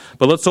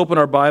But let's open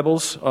our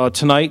Bibles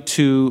tonight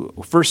to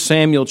 1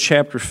 Samuel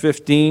chapter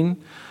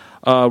 15.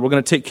 We're going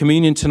to take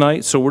communion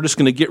tonight, so we're just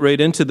going to get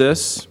right into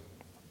this.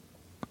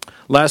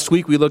 Last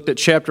week we looked at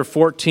chapter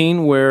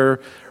 14, where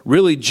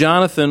really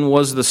Jonathan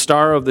was the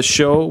star of the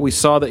show. We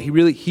saw that he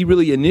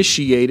really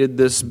initiated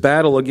this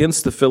battle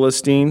against the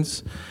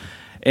Philistines.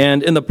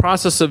 And in the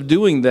process of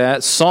doing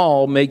that,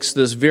 Saul makes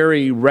this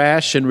very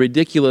rash and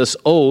ridiculous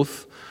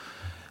oath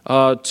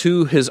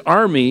to his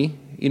army.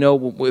 You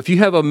know, if you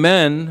have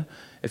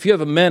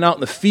men out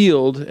in the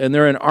field and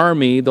they're an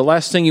army, the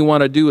last thing you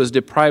want to do is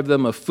deprive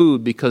them of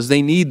food, because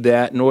they need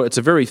that. It's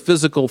a very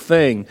physical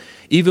thing.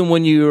 Even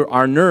when you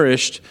are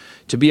nourished,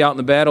 to be out in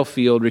the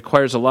battlefield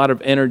requires a lot of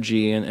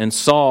energy. And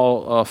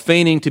Saul,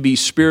 feigning to be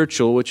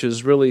spiritual, which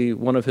is really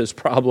one of his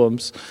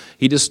problems,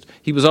 he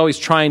was always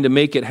trying to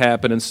make it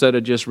happen instead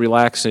of just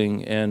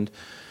relaxing.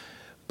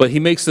 But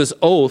he makes this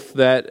oath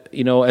that,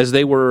 you know, as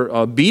they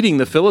were beating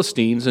the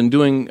Philistines and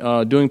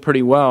doing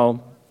pretty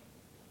well,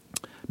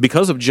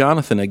 because of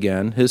Jonathan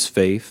again, his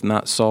faith,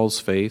 not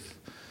Saul's faith,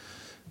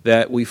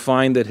 that we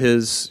find that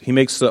he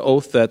makes the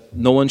oath that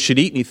no one should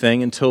eat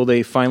anything until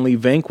they finally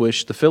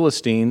vanquish the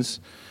Philistines.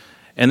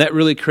 And that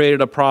really created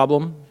a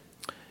problem,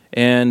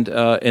 and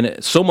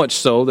so much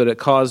so that it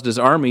caused his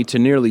army to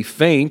nearly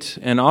faint,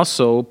 and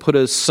also put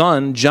his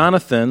son,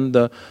 Jonathan,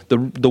 the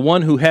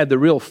one who had the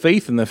real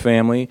faith in the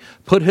family,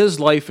 put his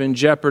life in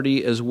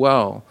jeopardy as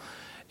well.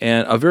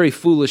 And a very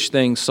foolish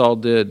thing Saul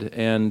did,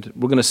 and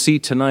we're going to see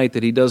tonight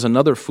that he does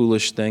another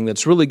foolish thing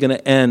that's really going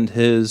to end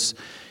his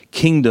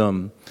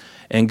kingdom.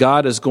 And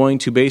God is going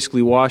to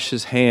basically wash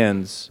his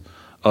hands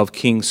of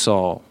King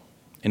Saul.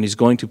 And he's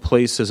going to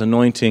place his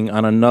anointing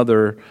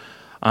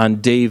on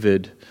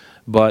David.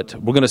 But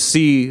we're going to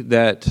see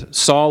that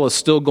Saul is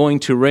still going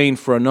to reign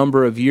for a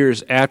number of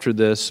years after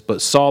this,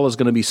 but Saul is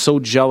going to be so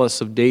jealous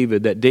of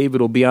David that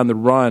David will be on the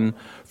run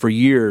for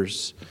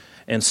years,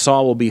 and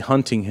Saul will be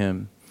hunting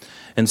him.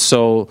 And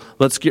so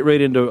let's get right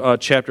into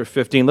chapter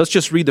 15. Let's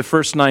just read the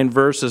first 9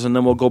 verses, and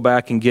then we'll go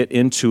back and get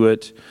into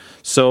it.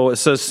 So it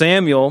says,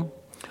 Samuel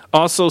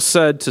also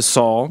said to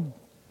Saul,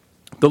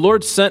 the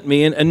Lord sent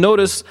me, and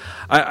notice,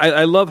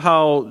 I love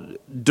how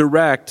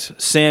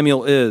direct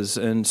Samuel is.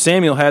 And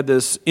Samuel had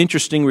this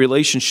interesting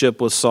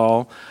relationship with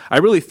Saul. I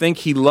really think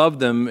he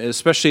loved him,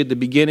 especially at the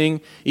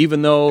beginning,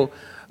 even though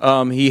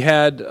he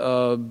had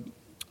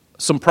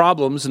some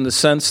problems in the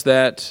sense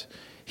that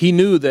he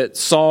knew that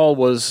Saul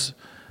was,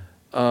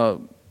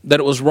 that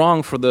it was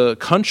wrong for the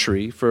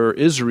country, for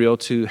Israel,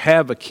 to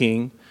have a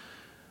king.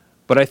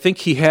 But I think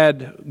he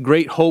had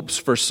great hopes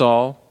for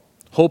Saul,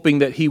 hoping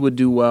that he would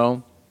do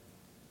well.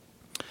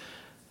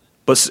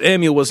 But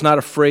Samuel was not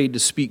afraid to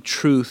speak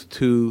truth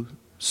to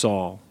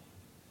Saul.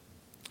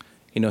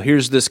 You know,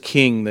 here's this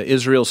king,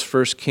 Israel's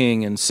first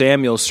king, and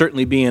Samuel,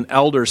 certainly being an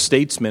elder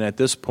statesman at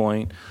this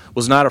point,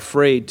 was not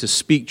afraid to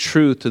speak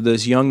truth to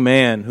this young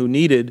man who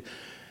needed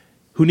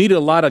a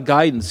lot of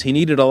guidance. He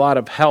needed a lot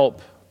of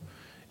help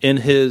in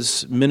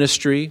his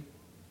ministry.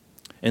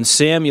 And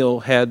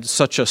Samuel had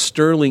such a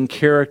sterling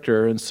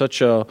character and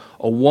such a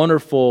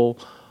wonderful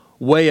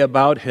way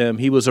about him.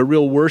 He was a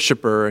real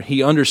worshiper.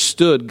 He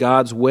understood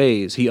God's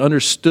ways. He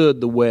understood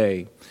the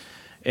way.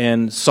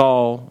 And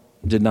Saul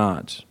did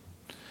not.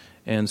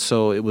 And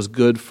so it was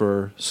good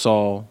for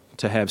Saul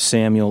to have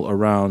Samuel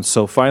around.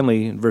 So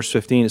finally, in verse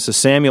 15, it says,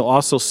 Samuel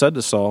also said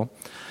to Saul,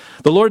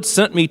 the Lord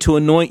sent me to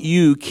anoint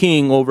you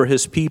king over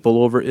his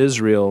people, over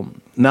Israel.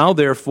 Now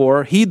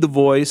therefore, heed the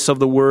voice of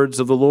the words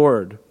of the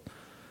Lord.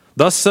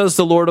 Thus says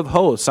the Lord of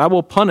hosts, I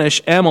will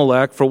punish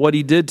Amalek for what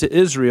he did to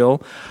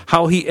Israel,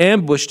 how he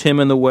ambushed him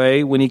in the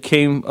way when he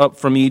came up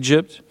from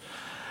Egypt.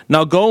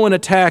 Now go and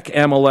attack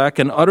Amalek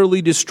and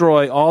utterly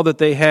destroy all that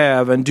they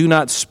have, and do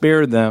not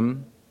spare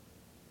them.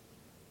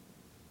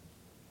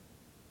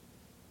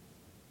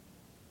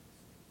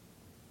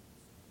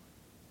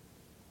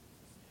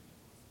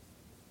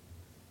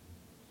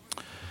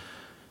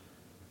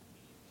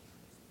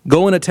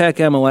 Go and attack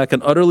Amalek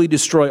and utterly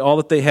destroy all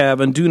that they have,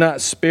 and do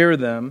not spare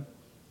them.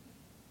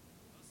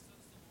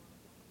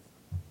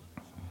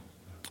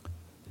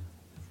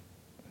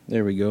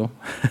 There we go.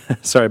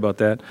 Sorry about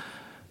that.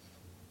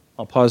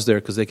 I'll pause there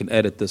because they can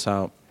edit this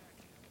out.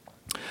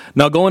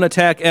 Now go and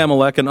attack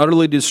Amalek and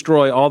utterly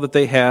destroy all that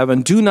they have,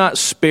 and do not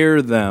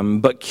spare them,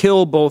 but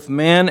kill both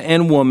man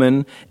and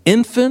woman,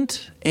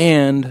 infant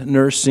and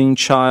nursing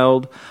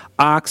child,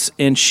 ox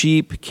and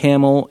sheep,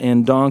 camel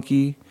and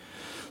donkey.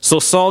 So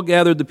Saul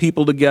gathered the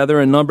people together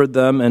and numbered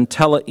them in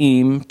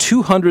Telaim,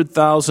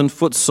 200,000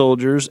 foot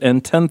soldiers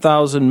and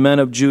 10,000 men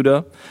of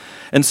Judah.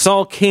 And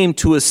Saul came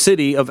to a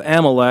city of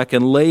Amalek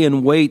and lay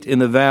in wait in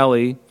the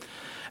valley.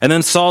 And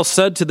then Saul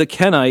said to the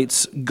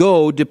Kenites,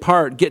 Go,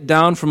 depart, get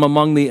down from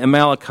among the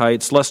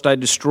Amalekites, lest I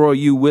destroy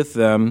you with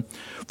them.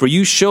 For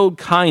you showed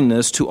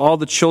kindness to all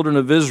the children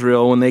of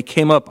Israel when they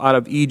came up out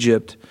of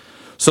Egypt.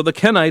 So the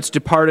Kenites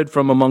departed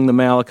from among the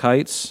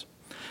Amalekites.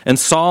 And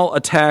Saul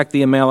attacked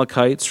the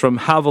Amalekites from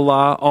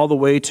Havilah all the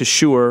way to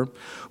Shur,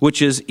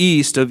 which is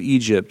east of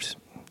Egypt.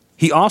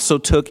 He also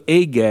took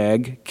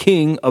Agag,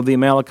 king of the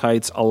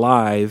Amalekites,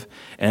 alive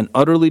and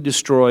utterly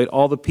destroyed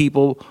all the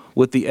people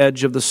with the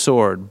edge of the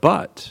sword.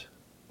 But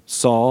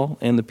Saul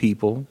and the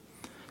people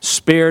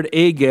spared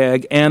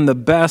Agag and the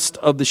best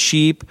of the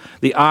sheep,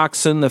 the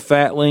oxen, the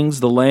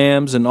fatlings, the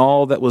lambs, and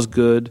all that was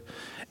good,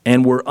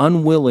 and were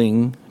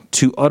unwilling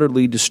to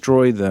utterly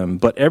destroy them.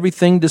 But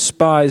everything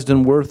despised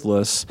and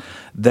worthless,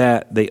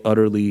 that they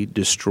utterly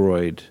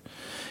destroyed.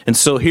 And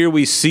so here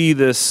we see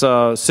this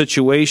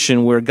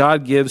situation where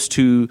God gives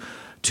to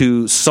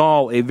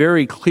Saul a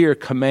very clear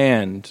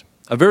command,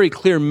 a very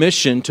clear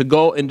mission to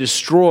go and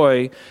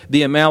destroy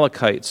the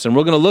Amalekites. And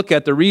we're going to look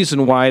at the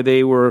reason why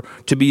they were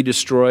to be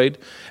destroyed.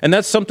 And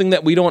that's something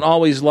that we don't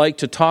always like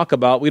to talk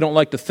about, we don't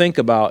like to think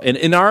about. And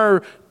in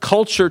our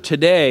culture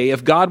today,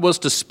 if God was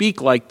to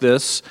speak like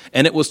this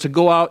and it was to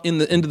go out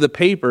into the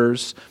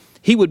papers,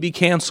 he would be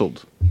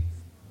canceled.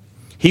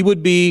 He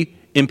would be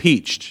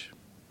impeached.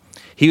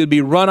 He would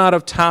be run out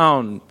of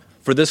town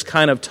for this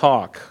kind of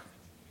talk.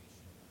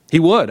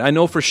 He would, I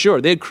know for sure.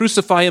 They'd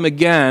crucify him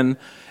again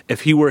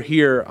if he were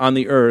here on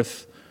the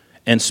earth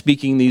and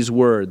speaking these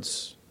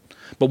words.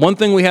 But one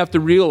thing we have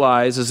to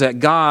realize is that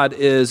God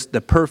is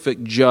the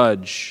perfect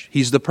judge.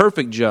 He's the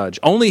perfect judge.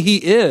 Only he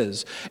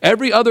is.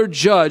 Every other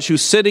judge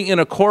who's sitting in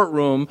a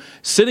courtroom,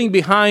 sitting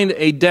behind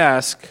a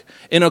desk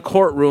in a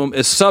courtroom,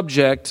 is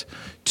subject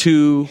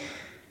to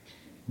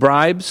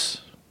bribes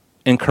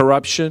and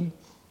corruption.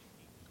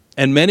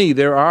 And many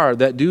there are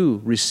that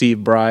do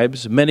receive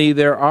bribes. Many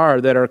there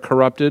are that are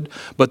corrupted,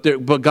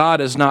 but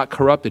God is not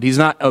corrupted. He's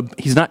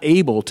not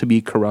able to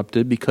be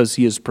corrupted because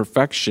he is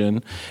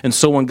perfection. And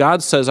so when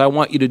God says, I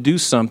want you to do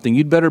something,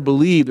 you'd better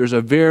believe there's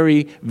a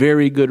very,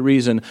 very good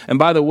reason. And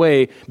by the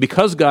way,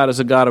 because God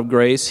is a God of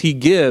grace, he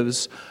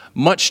gives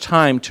much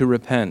time to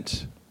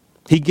repent.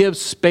 He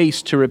gives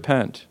space to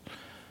repent.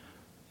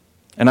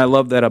 And I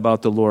love that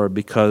about the Lord,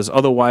 because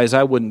otherwise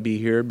I wouldn't be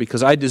here,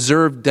 because I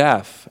deserve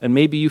death. And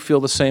maybe you feel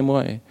the same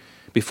way.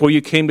 Before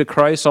you came to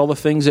Christ, all the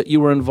things that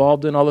you were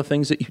involved in, all the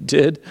things that you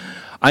did,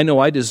 I know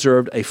I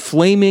deserved a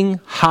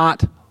flaming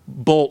hot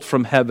bolt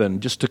from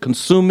heaven just to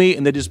consume me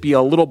and then just be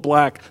a little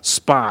black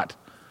spot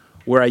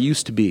where I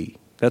used to be.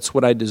 That's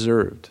what I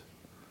deserved.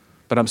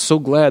 But I'm so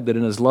glad that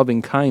in his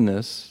loving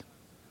kindness,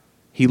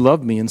 he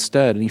loved me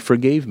instead and he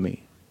forgave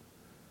me.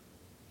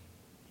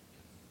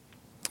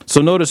 So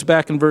notice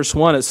back in verse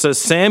 1, it says,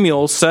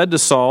 Samuel said to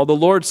Saul, the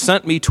Lord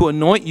sent me to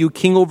anoint you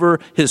king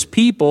over his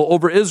people,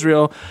 over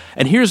Israel.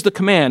 And here's the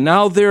command.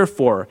 Now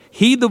therefore,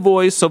 heed the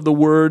voice of the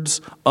words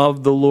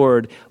of the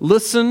Lord.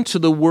 Listen to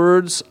the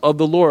words of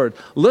the Lord.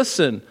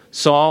 Listen,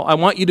 Saul, I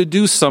want you to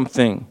do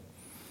something.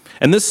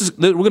 And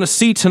we're going to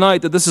see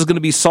tonight that this is going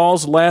to be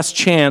Saul's last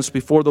chance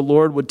before the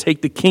Lord would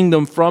take the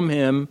kingdom from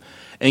him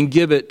and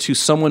give it to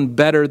someone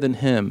better than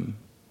him.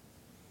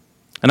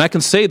 And I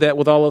can say that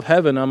with all of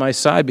heaven on my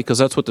side because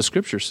that's what the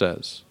Scripture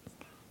says.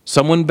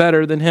 Someone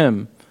better than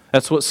him.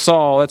 That's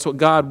what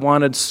God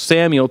wanted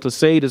Samuel to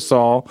say to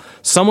Saul.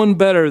 Someone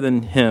better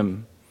than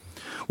him.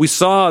 We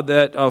saw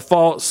that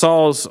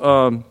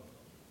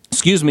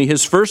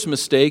his first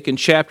mistake in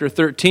chapter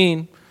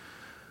 13,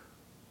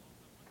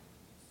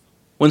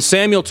 when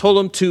Samuel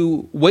told him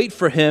to wait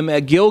for him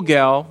at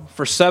Gilgal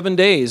for 7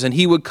 days, and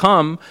he would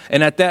come,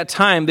 and at that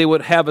time they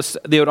would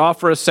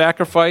offer a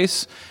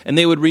sacrifice, and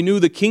they would renew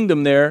the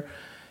kingdom there.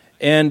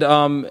 And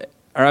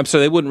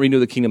they wouldn't renew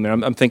the kingdom there.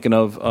 I'm thinking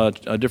of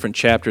a different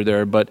chapter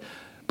there. But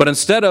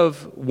instead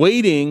of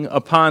waiting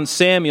upon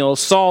Samuel,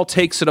 Saul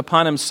takes it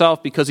upon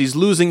himself because he's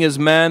losing his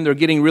men. They're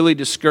getting really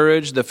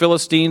discouraged. The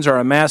Philistines are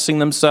amassing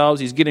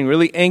themselves. He's getting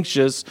really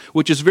anxious,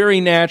 which is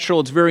very natural.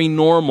 It's very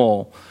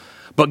normal.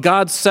 But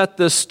God set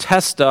this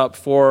test up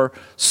for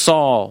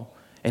Saul,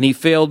 and he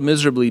failed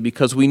miserably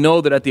because we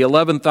know that at the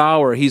 11th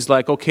hour, he's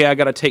like, okay, I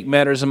got to take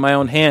matters in my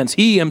own hands.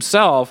 He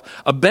himself,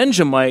 a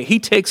Benjamite, he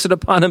takes it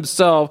upon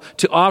himself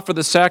to offer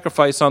the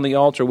sacrifice on the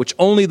altar, which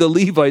only the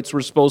Levites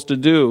were supposed to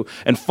do.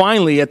 And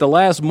finally, at the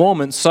last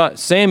moment,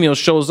 Samuel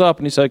shows up,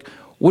 and he's like,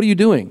 what are you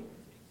doing?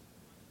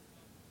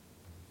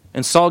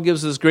 And Saul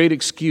gives this great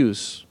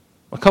excuse,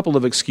 a couple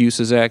of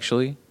excuses,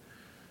 actually.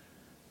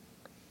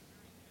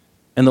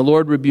 And the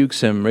Lord rebukes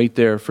him right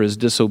there for his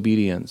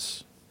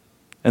disobedience.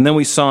 And then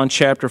we saw in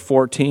chapter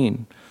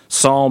 14,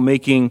 Saul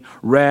making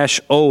rash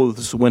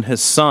oaths when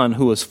his son,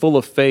 who was full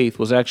of faith,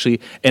 was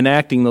actually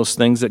enacting those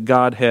things that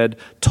God had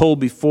told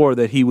before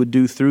that he would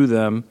do through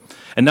them.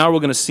 And now we're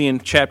going to see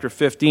in chapter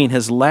 15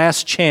 his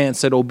last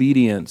chance at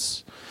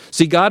obedience.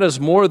 See, God is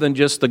more than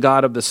just the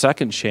God of the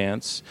second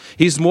chance.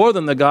 He's more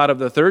than the God of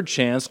the third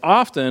chance.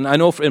 Often, I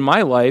know in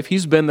my life,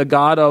 he's been the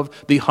God of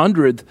the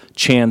 100th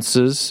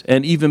chances,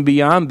 and even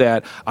beyond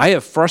that. I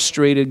have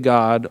frustrated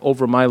God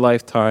over my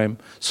lifetime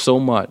so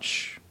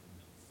much.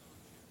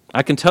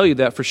 I can tell you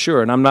that for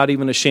sure, and I'm not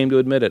even ashamed to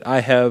admit it.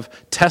 I have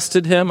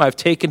tested him, I've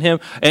taken him,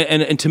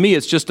 and to me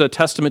it's just a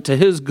testament to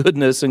his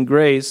goodness and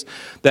grace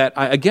that,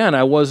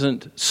 I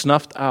wasn't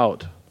snuffed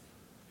out.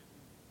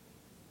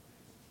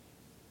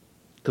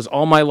 Because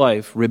all my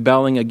life,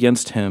 rebelling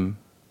against him,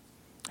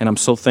 and I'm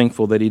so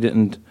thankful that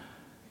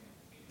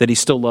he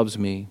still loves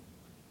me.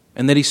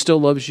 and that he still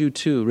loves you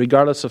too,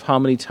 regardless of how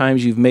many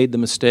times you've made the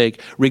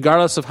mistake,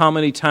 regardless of how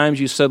many times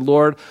you said,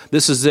 Lord,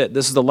 this is it.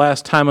 This is the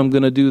last time I'm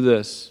going to do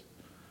this.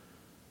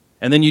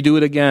 And then you do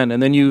it again,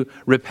 and then you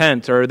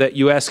repent, or that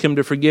you ask him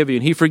to forgive you,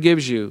 and he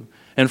forgives you.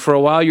 And for a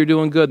while you're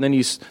doing good,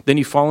 and then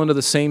you fall into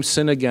the same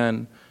sin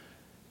again.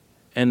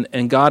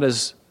 And God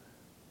is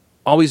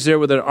always there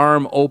with an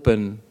arm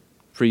open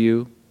for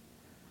you.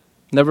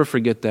 Never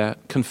forget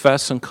that.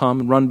 Confess and come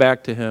and run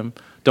back to him.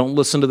 Don't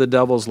listen to the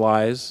devil's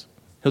lies.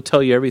 He'll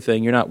tell you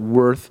everything. You're not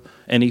worth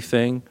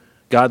anything.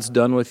 God's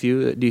done with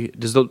you.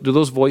 Do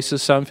those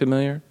voices sound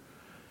familiar?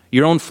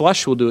 Your own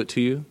flesh will do it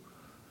to you.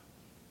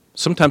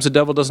 Sometimes the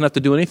devil doesn't have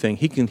to do anything.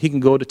 He can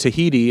go to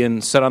Tahiti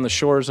and sit on the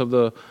shores of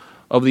the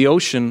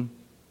ocean.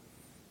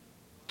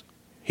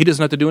 He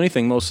doesn't have to do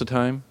anything most of the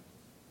time.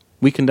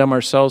 We condemn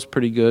ourselves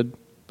pretty good,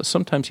 but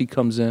sometimes he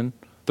comes in,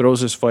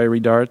 throws his fiery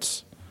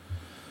darts.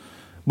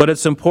 But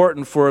it's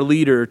important for a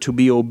leader to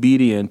be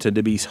obedient and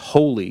to be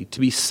holy, to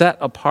be set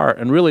apart.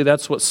 And really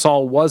that's what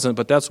Saul wasn't,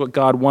 but that's what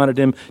God wanted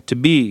him to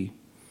be.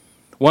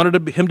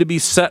 Wanted him to be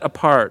set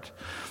apart.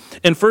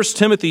 In 1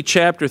 Timothy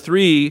chapter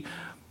 3,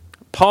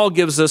 Paul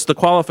gives us the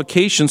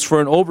qualifications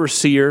for an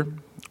overseer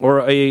or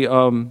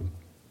an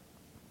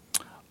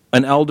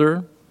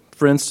elder,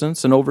 for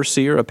instance, an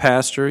overseer, a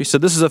pastor. He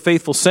said, this is a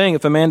faithful saying,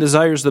 if a man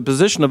desires the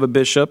position of a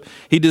bishop,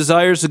 he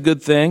desires a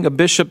good thing. A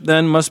bishop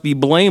then must be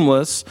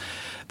blameless,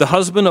 the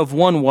husband of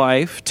one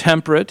wife,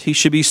 temperate. He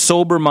should be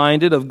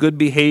sober-minded, of good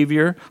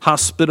behavior,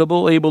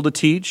 hospitable, able to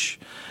teach,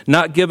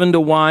 not given to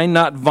wine,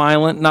 not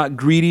violent, not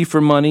greedy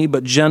for money,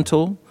 but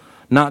gentle,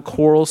 not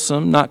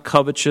quarrelsome, not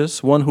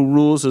covetous, one who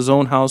rules his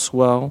own house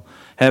well,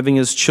 having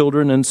his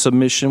children in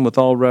submission with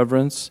all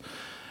reverence.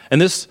 And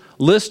this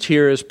list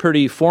here is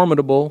pretty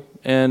formidable,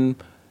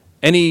 and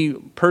any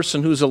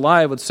person who's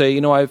alive would say,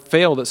 I've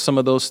failed at some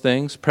of those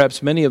things,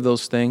 perhaps many of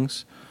those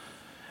things.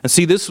 And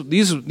see,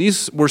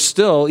 these were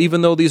still,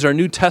 even though these are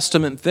New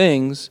Testament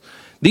things,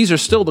 these are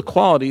still the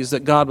qualities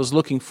that God was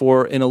looking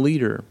for in a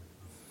leader.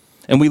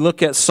 And we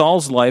look at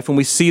Saul's life and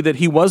we see that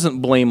he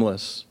wasn't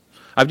blameless.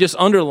 I've just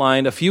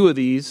underlined a few of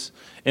these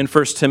in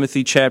 1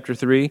 Timothy chapter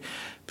 3.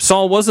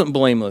 Saul wasn't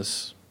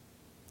blameless.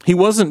 He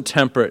wasn't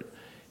temperate.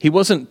 He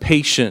wasn't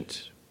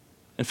patient.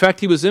 In fact,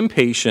 he was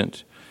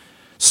impatient.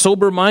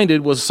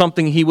 Sober-minded was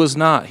something he was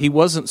not. He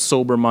wasn't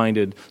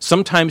sober-minded.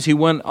 Sometimes he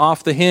went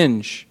off the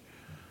hinge.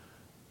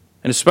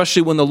 And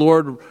especially when the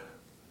Lord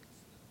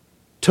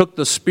took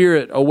the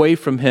spirit away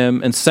from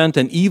him and sent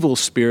an evil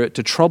spirit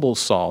to trouble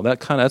Saul.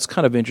 That's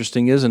kind of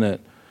interesting, isn't it,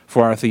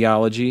 for our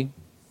theology?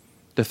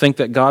 To think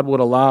that God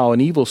would allow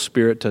an evil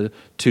spirit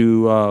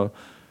to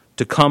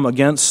come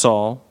against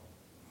Saul.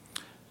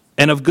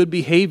 And of good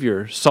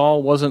behavior.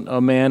 Saul wasn't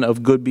a man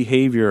of good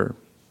behavior.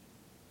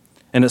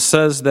 And it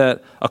says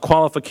that a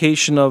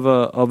qualification of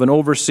an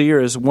overseer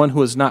is one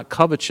who is not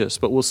covetous.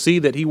 But we'll see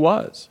that he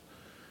was.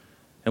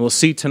 And we'll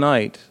see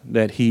tonight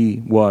that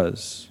he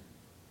was.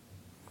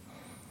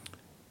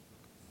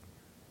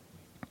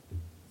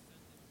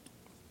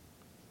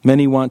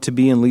 Many want to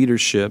be in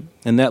leadership,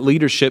 and that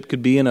leadership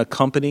could be in a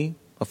company,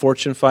 a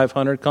Fortune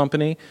 500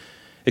 company.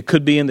 It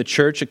could be in the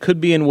church. It could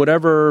be in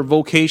whatever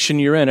vocation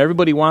you're in.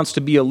 Everybody wants to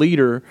be a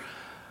leader.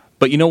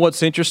 But you know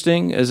what's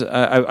interesting is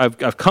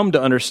I've come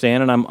to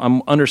understand, and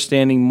I'm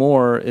understanding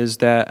more, is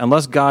that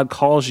unless God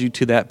calls you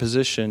to that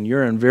position,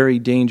 you're in very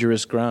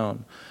dangerous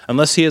ground.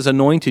 Unless He has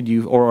anointed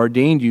you or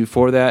ordained you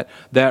for that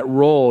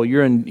role,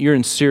 you're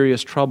in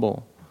serious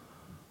trouble.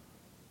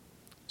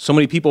 So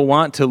many people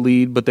want to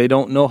lead, but they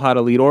don't know how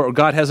to lead, or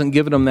God hasn't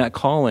given them that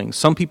calling.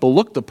 Some people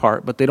look the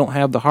part, but they don't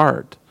have the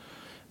heart.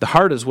 The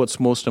heart is what's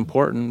most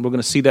important. We're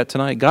going to see that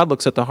tonight. God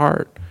looks at the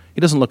heart.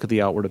 He doesn't look at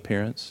the outward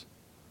appearance.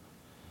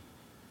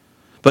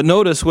 But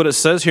notice what it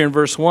says here in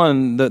verse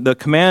 1. The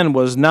command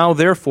was, now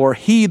therefore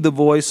heed the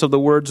voice of the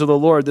words of the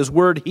Lord. This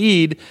word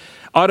heed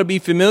ought to be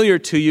familiar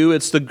to you.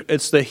 It's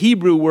the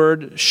Hebrew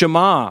word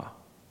shema.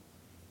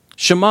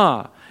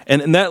 Shema.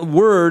 And that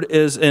word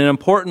is an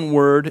important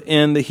word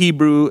in the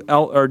Hebrew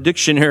or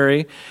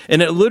dictionary.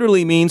 And it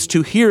literally means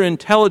to hear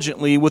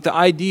intelligently with the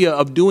idea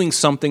of doing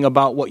something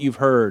about what you've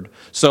heard.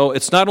 So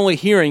it's not only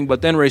hearing,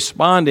 but then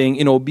responding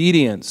in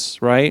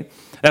obedience, right?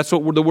 That's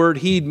what the word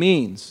heed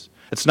means.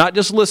 It's not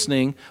just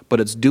listening, but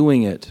it's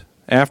doing it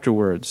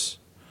afterwards.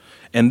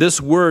 And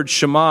this word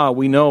Shema,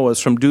 we know, is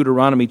from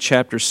Deuteronomy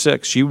chapter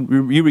 6.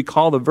 You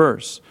recall the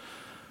verse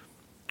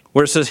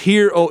where it says,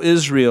 hear, O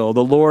Israel,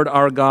 the Lord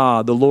our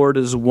God, the Lord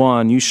is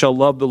one. You shall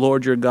love the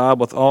Lord your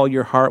God with all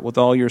your heart, with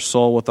all your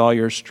soul, with all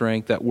your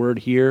strength. That word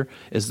hear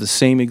is the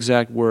same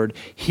exact word.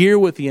 Hear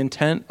with the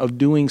intent of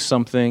doing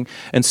something.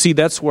 And see,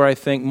 that's where I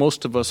think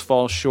most of us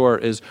fall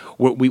short, is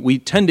we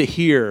tend to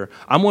hear.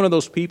 I'm one of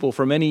those people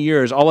for many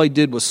years. All I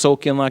did was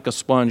soak in like a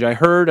sponge. I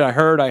heard.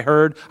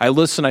 I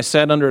listened. I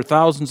sat under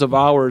thousands of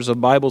hours of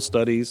Bible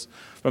studies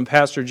from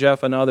Pastor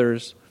Jeff and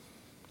others.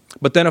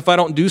 But then if I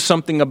don't do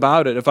something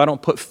about it, if I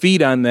don't put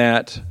feet on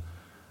that,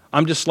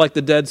 I'm just like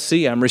the Dead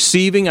Sea. I'm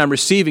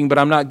receiving, but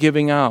I'm not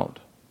giving out.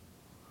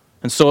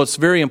 And so it's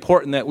very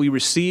important that we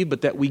receive,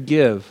 but that we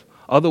give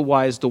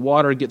Otherwise, the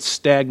water gets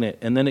stagnant,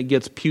 and then it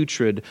gets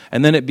putrid,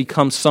 and then it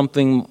becomes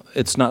something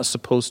it's not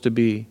supposed to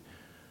be.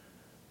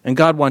 And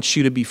God wants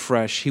you to be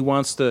fresh. He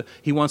wants to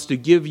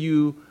give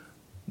you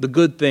the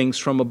good things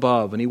from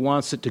above, and He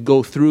wants it to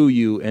go through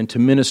you and to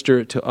minister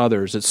it to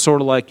others. It's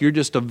sort of like you're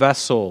just a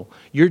vessel.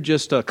 You're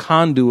just a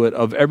conduit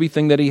of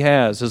everything that He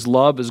has, His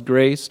love, His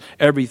grace,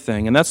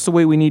 everything. And that's the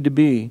way we need to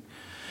be.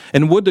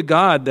 And would to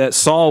God that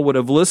Saul would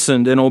have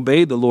listened and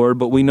obeyed the Lord,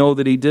 but we know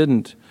that he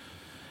didn't.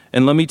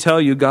 And let me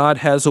tell you, God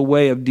has a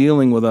way of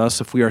dealing with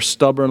us if we are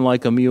stubborn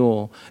like a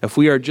mule. If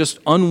we are just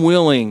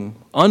unwilling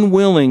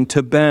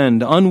to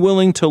bend,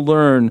 unwilling to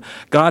learn,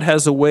 God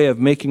has a way of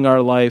making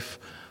our life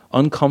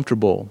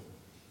uncomfortable.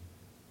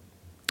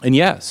 And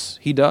yes,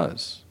 He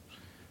does.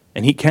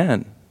 And He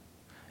can.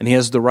 And He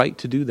has the right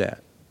to do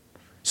that.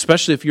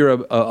 Especially if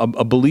you're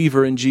a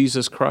believer in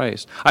Jesus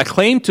Christ. I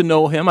claim to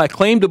know Him. I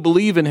claim to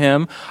believe in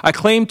Him. I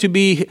claim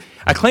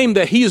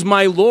that He is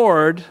my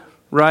Lord,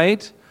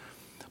 right?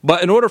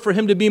 But in order for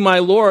Him to be my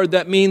Lord,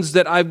 that means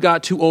that I've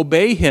got to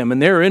obey Him. And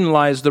therein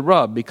lies the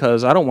rub,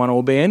 because I don't want to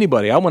obey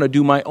anybody. I want to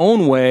do my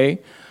own way.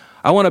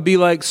 I want to be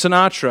like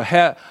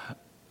Sinatra.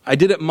 I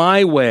did it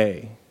my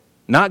way,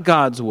 not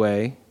God's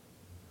way.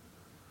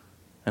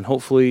 And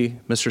hopefully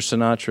Mr.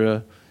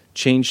 Sinatra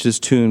changed his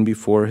tune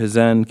before his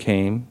end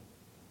came.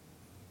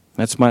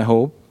 That's my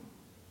hope.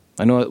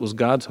 I know it was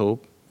God's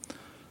hope.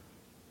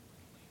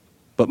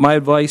 But my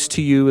advice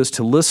to you is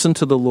to listen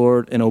to the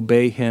Lord and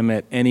obey Him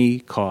at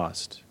any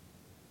cost.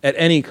 At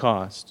any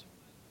cost.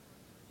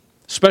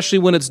 Especially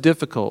when it's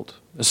difficult.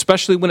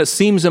 Especially when it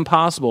seems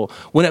impossible.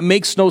 When it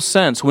makes no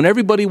sense. When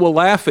everybody will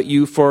laugh at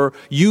you for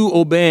you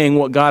obeying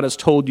what God has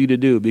told you to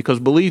do.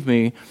 Because believe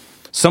me,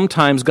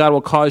 sometimes God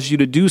will cause you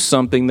to do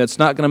something that's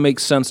not going to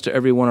make sense to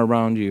everyone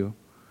around you.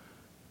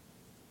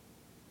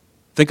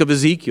 Think of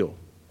Ezekiel.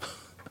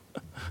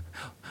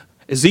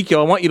 Ezekiel,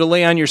 I want you to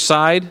lay on your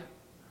side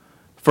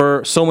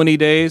for so many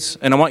days,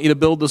 and I want you to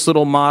build this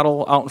little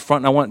model out in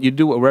front, and I want you to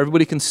do it where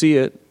everybody can see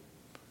it.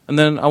 And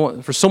then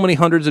for so many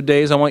hundreds of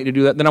days, I want you to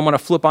do that. Then I want to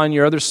flip on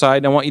your other side,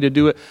 and I want you to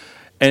do it.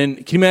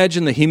 And can you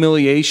imagine the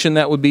humiliation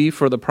that would be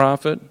for the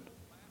prophet?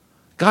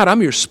 God,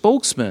 I'm your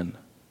spokesman.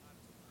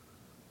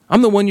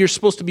 I'm the one you're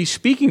supposed to be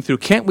speaking through.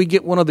 Can't we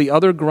get one of the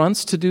other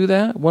grunts to do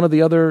that? One of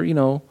the other,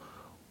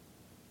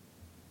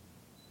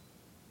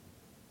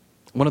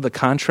 one of the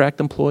contract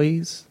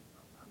employees?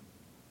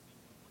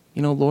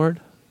 Lord?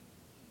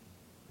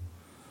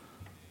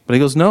 But He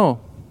goes,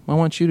 no, I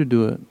want you to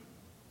do it.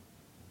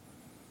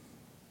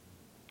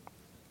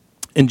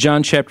 In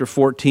John chapter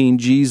 14,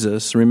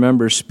 Jesus,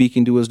 remember,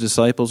 speaking to His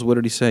disciples, what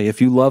did He say? If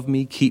you love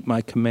me, keep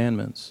my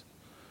commandments.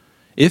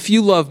 If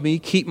you love me,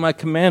 keep my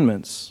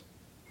commandments.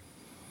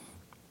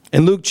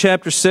 In Luke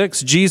chapter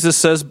 6, Jesus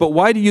says, but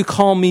why do you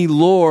call me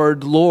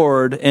Lord,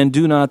 Lord, and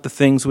do not the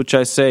things which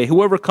I say?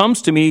 Whoever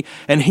comes to me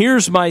and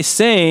hears my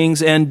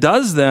sayings and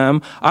does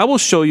them, I will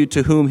show you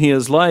to whom he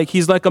is like.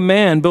 He's like a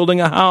man building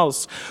a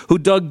house who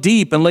dug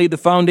deep and laid the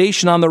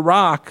foundation on the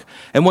rock.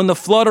 And when the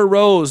flood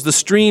arose, the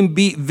stream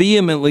beat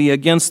vehemently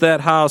against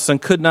that house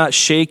and could not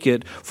shake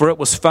it, for it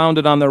was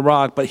founded on the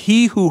rock. But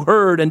he who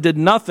heard and did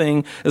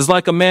nothing is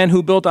like a man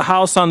who built a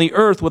house on the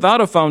earth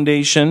without a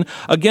foundation,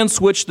 against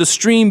which the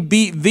stream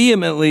beat vehemently,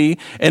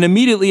 and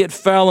immediately it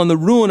fell, and the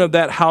ruin of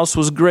that house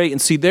was great.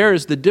 And see, there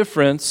is the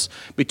difference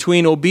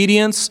between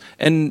obedience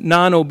and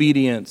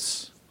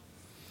non-obedience.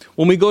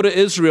 When we go to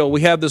Israel,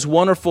 we have this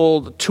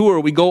wonderful tour.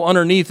 We go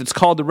underneath. It's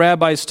called the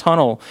Rabbi's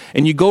Tunnel.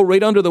 And you go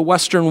right under the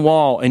Western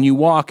Wall, and you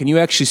walk, and you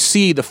actually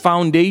see the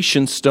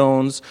foundation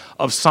stones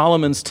of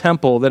Solomon's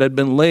temple that had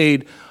been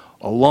laid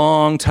a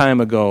long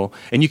time ago.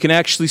 And you can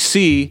actually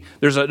see,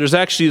 there's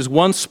actually this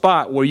one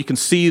spot where you can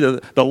see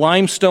the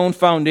limestone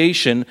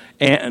foundation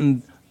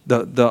and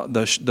the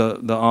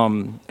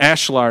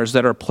ashlars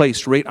that are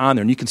placed right on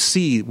there, and you can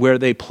see where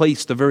they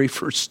placed the very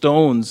first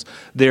stones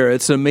there.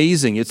 It's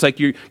amazing. It's like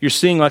you're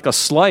seeing like a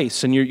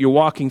slice, and you're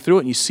walking through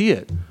it, and you see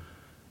it.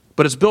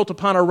 But it's built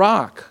upon a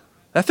rock.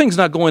 That thing's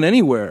not going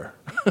anywhere.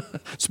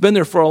 It's been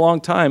there for a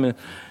long time,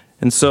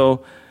 and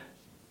so.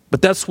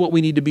 But that's what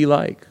we need to be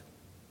like.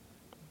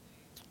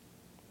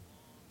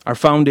 Our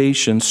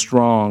foundation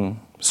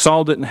strong.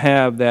 Saul didn't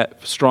have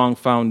that strong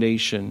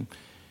foundation.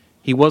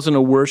 He wasn't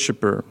a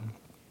worshiper.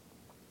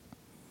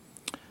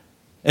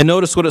 And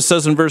notice what it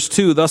says in verse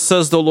 2, thus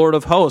says the Lord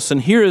of hosts.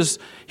 And here is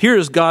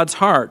God's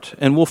heart,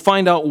 and we'll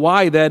find out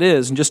why that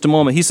is in just a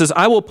moment. He says,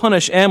 I will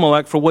punish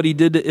Amalek for what he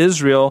did to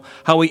Israel,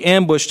 how he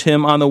ambushed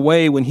him on the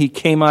way when he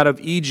came out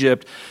of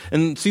Egypt.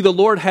 And see, the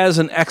Lord has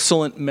an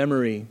excellent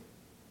memory.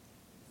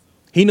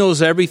 He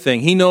knows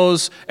everything. He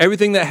knows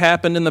everything that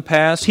happened in the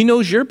past. He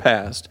knows your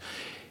past.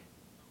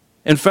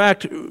 In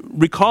fact,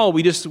 recall,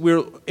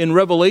 we're in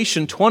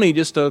Revelation 20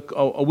 just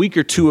a week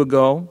or two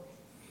ago.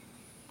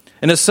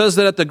 And it says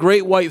that at the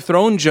great white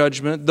throne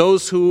judgment,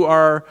 those who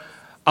are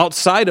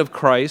outside of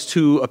Christ,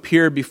 who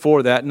appear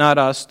before that, not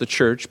us, the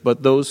church,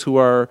 but those who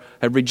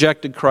have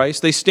rejected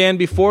Christ, they stand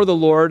before the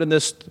Lord in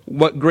this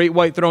great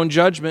white throne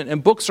judgment,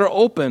 and books are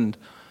opened.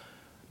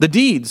 The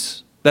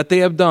deeds that they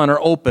have done are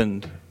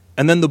opened,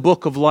 and then the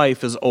book of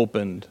life is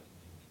opened.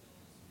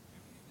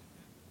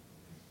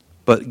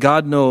 But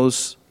God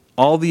knows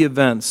all the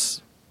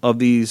events of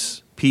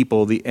these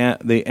people, the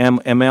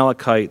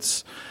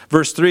Amalekites.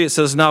 Verse 3, it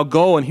says, now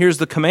go, and here's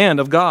the command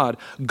of God.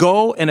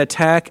 Go and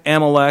attack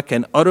Amalek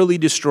and utterly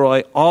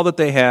destroy all that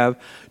they have.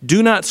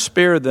 Do not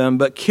spare them,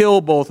 but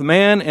kill both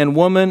man and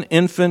woman,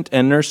 infant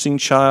and nursing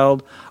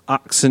child,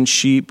 oxen,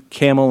 sheep,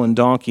 camel, and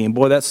donkey. And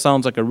boy, that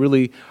sounds like a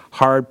really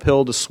hard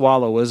pill to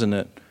swallow, isn't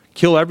it?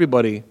 Kill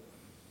everybody.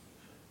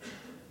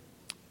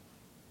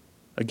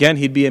 Again,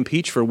 he'd be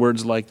impeached for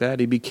words like that.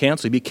 He'd be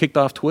canceled. He'd be kicked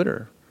off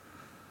Twitter.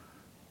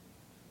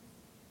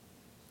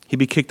 He'd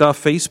be kicked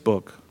off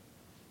Facebook.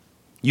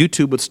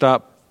 YouTube would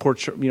stop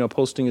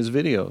posting his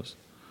videos.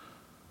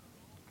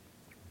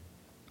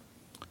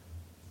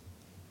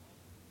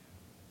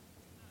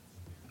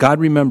 God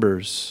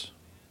remembers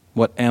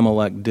what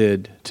Amalek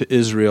did to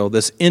Israel,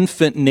 this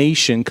infant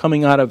nation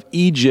coming out of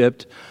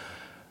Egypt,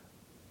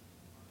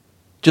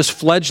 just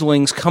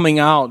fledglings coming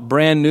out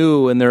brand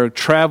new, and they're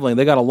traveling.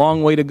 They got a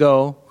long way to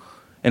go,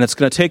 and it's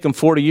going to take them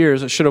 40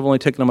 years. It should have only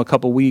taken them a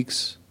couple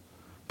weeks,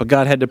 but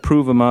God had to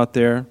prove them out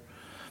there.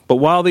 But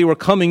while they were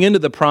coming into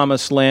the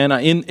promised land,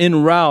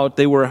 en route,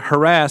 they were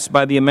harassed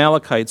by the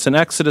Amalekites. In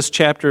Exodus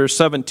chapter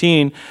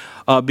 17,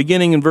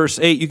 beginning in verse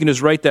 8, you can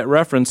just write that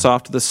reference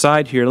off to the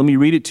side here. Let me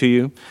read it to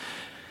you.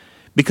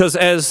 Because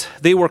as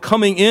they were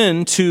coming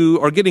into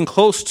or getting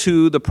close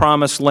to the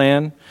promised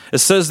land, it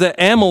says that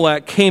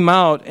Amalek came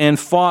out and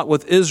fought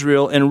with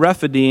Israel in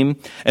Rephidim.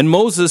 And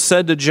Moses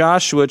said to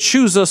Joshua,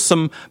 choose us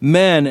some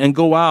men and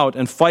go out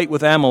and fight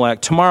with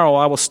Amalek. Tomorrow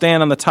I will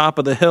stand on the top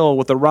of the hill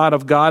with the rod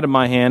of God in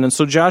my hand. And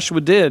so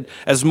Joshua did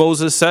as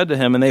Moses said to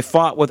him, and they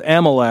fought with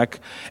Amalek.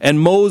 And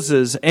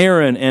Moses,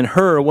 Aaron, and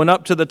Hur went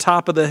up to the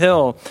top of the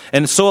hill.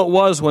 And so it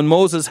was when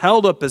Moses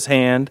held up his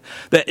hand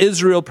that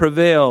Israel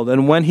prevailed.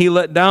 And when he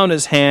let down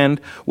his hand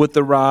with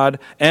the rod,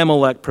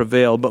 Amalek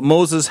prevailed. But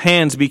Moses'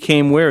 hands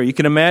became weary. You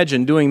can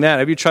imagine doing that.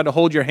 Have you tried to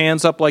hold your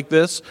hands up like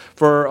this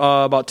for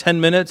about 10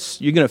 minutes?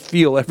 You're going to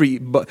feel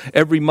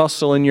every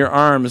muscle in your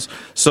arms.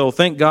 So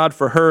thank God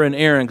for Hur and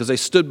Aaron, because they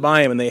stood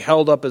by him and they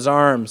held up his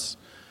arms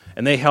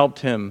and they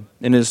helped him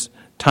in his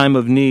time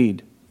of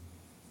need.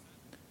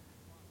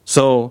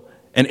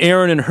 And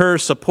Aaron and Hur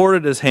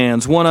supported his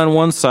hands, one on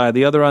one side,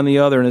 the other on the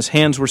other, and his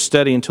hands were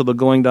steady until the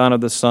going down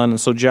of the sun.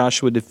 And so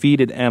Joshua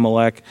defeated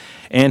Amalek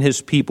and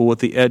his people with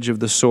the edge of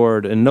the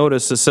sword. And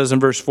notice, it says in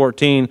verse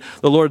 14,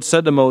 the Lord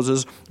said to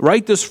Moses,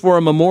 write this for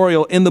a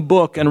memorial in the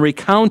book and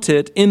recount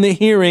it in the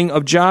hearing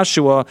of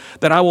Joshua,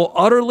 that I will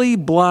utterly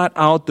blot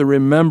out the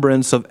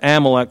remembrance of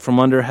Amalek from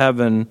under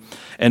heaven.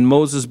 And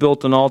Moses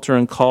built an altar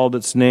and called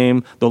its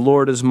name, the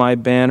Lord is my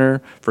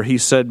banner. For he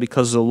said,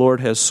 because the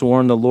Lord has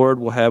sworn, the Lord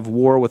will have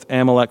war with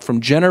Amalek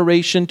from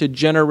generation to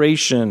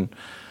generation.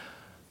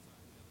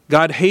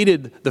 God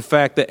hated the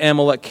fact that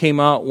Amalek came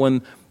out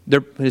when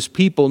his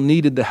people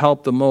needed the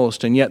help the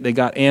most, and yet they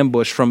got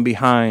ambushed from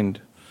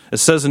behind. It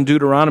says in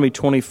Deuteronomy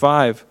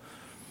 25,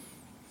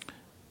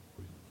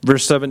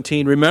 verse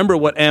 17, remember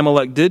what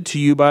Amalek did to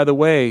you by the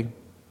way.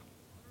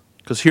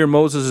 Because here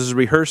Moses is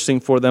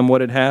rehearsing for them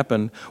what had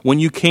happened. When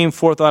you came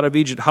forth out of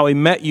Egypt, how he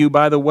met you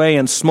by the way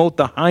and smote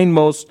the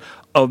hindmost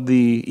of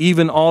thee,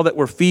 even all that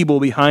were feeble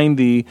behind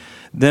thee,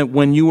 that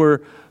when you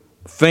were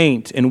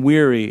faint and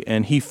weary,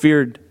 and he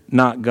feared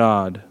not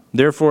God.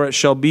 Therefore it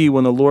shall be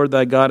when the Lord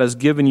thy God has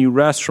given you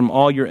rest from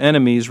all your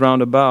enemies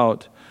round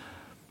about,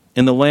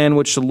 in the land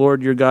which the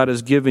Lord your God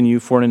has given you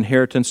for an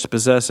inheritance to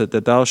possess it,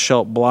 that thou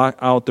shalt blot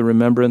out the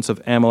remembrance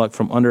of Amalek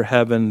from under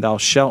heaven, thou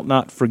shalt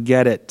not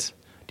forget it.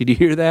 Did you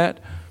hear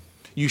that?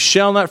 You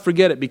shall not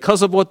forget it.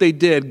 Because of what they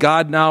did,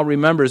 God now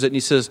remembers it. And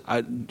he says,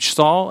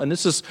 Saul, and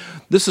this is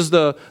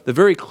the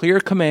very clear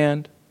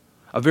command,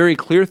 a very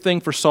clear thing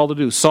for Saul to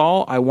do.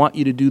 Saul, I want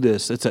you to do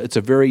this. It's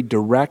a very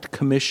direct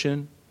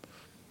commission.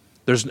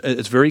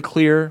 It's very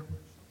clear.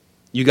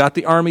 You got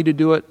the army to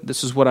do it.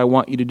 This is what I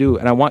want you to do.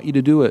 And I want you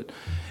to do it.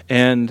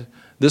 And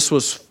this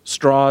was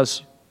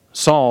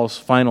Saul's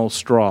final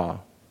straw.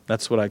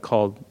 That's what I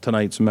called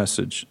tonight's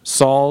message.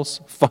 Saul's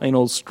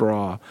final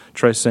straw.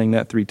 Try saying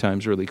that 3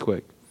 times really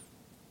quick.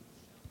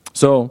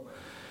 So,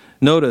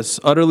 notice,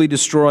 utterly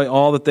destroy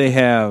all that they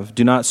have.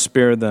 Do not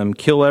spare them.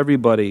 Kill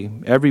everybody.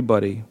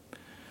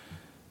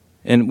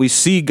 And we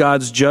see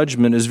God's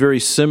judgment is very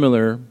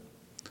similar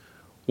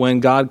when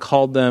God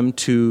called them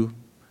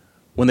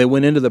when they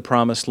went into the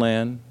promised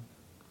land.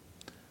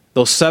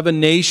 Those 7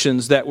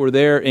 nations that were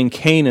there in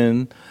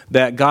Canaan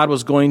that God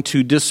was going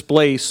to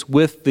displace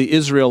with the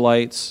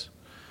Israelites.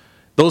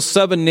 Those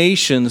 7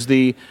 nations,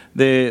 the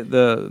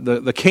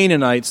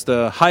Canaanites,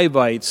 the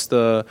Hivites,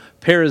 the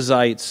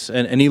Perizzites,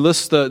 and he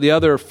lists the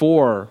other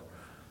 4.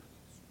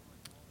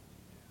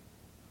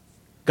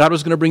 God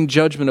was going to bring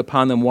judgment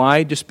upon them.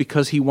 Why? Just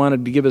because he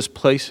wanted to give his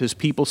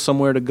people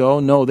somewhere to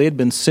go? No, they had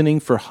been sinning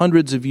for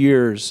hundreds of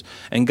years,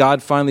 and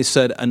God finally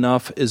said,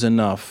 enough is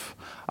enough.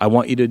 I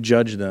want you to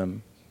judge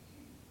them.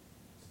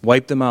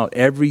 Wipe them out.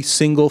 Every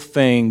single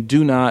thing.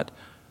 Do not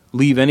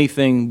leave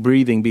anything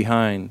breathing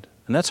behind.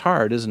 And that's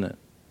hard, isn't it?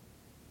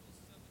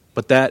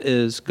 But that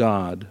is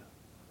God.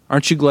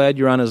 Aren't you glad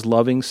you're on his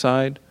loving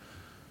side?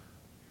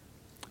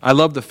 I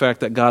love the fact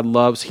that God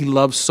loves. He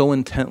loves so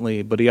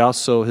intently, but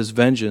his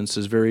vengeance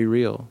is very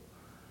real.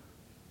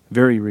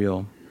 Very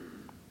real.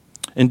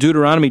 In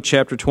Deuteronomy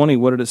chapter 20,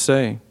 what did it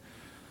say?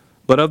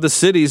 But of the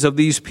cities of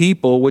these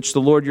people, which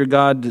the Lord your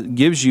God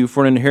gives you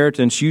for an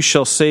inheritance, you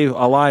shall save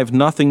alive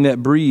nothing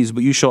that breathes,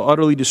 but you shall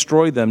utterly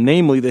destroy them,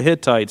 namely the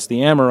Hittites,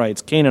 the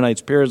Amorites,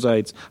 Canaanites,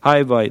 Perizzites,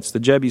 Hivites, the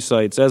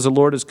Jebusites, as the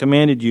Lord has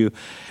commanded you.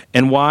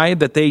 And why?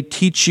 That they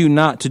teach you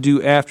not to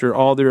do after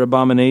all their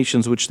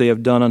abominations which they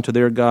have done unto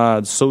their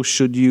gods. So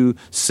should you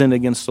sin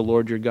against the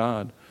Lord your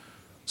God.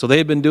 So they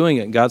have been doing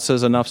it. God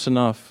says enough's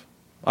enough.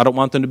 I don't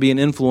want them to be an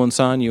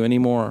influence on you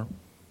anymore.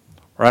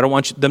 Or I don't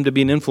want them to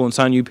be an influence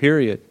on you,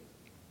 period.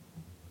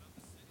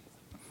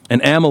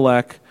 And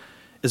Amalek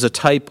is a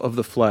type of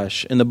the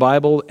flesh. In the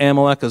Bible,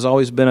 Amalek has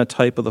always been a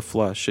type of the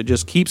flesh. It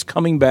just keeps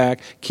coming back.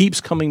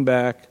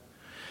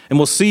 And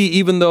we'll see,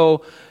 even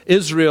though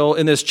Israel,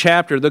 in this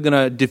chapter, they're going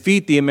to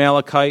defeat the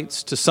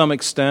Amalekites to some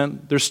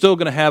extent, they're still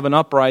going to have an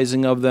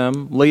uprising of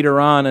them later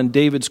on in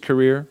David's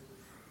career.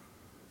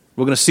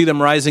 We're going to see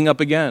them rising up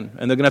again,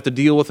 and they're going to have to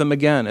deal with them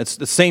again. It's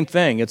the same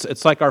thing.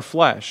 It's like our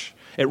flesh.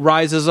 It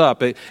rises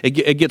up.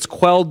 It gets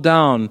quelled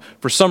down.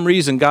 For some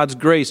reason, God's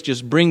grace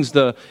just brings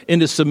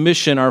into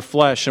submission our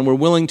flesh, and we're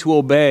willing to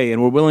obey,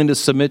 and we're willing to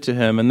submit to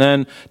Him. And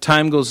then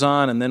time goes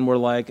on, and then we're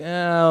like,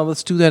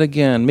 let's do that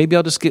again. Maybe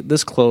I'll just get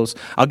this close.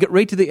 I'll get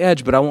right to the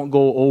edge, but I won't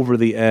go over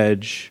the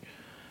edge.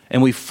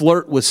 And we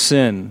flirt with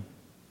sin,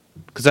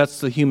 because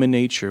that's the human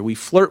nature. We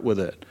flirt with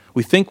it.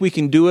 We think we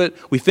can do it.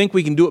 We think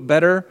we can do it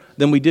better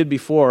than we did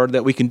before,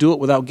 that we can do it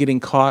without getting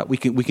caught. We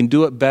can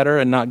do it better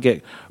and not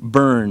get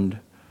burned.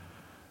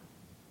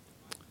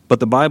 But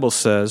the Bible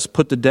says,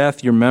 put to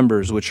death your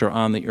members which are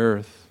on the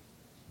earth.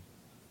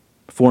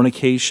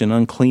 Fornication,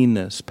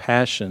 uncleanness,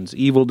 passions,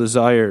 evil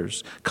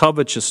desires,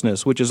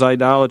 covetousness, which is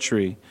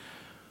idolatry.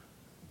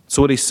 That's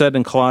what he said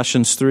in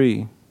Colossians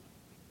 3.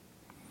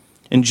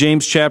 In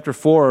James chapter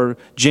 4,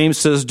 James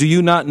says, do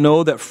you not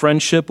know that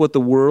friendship with the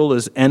world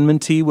is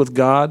enmity with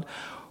God?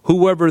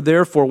 Whoever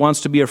therefore wants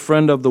to be a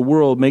friend of the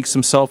world makes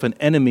himself an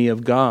enemy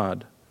of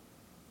God.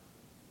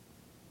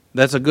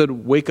 That's a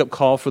good wake-up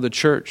call for the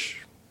church,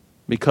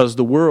 because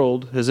the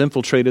world has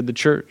infiltrated the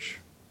church.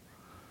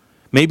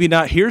 Maybe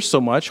not here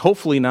so much,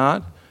 hopefully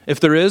not.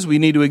 If there is, we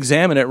need to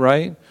examine it,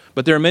 right?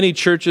 But there are many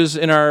churches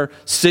in our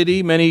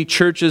city, many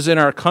churches in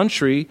our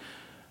country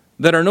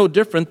that are no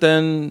different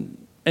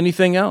than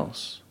anything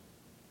else.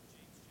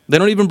 They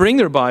don't even bring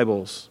their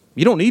Bibles.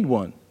 You don't need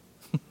one.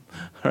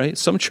 Right?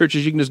 Some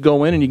churches you can just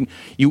go in and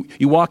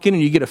you walk in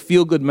and you get a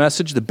feel-good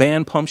message. The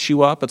band pumps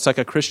you up. It's like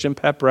a Christian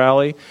pep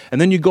rally.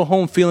 And then you go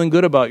home feeling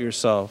good about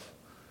yourself.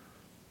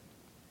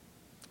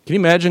 Can you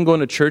imagine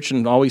going to church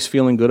and always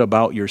feeling good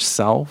about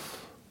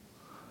yourself?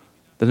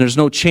 Then there's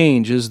no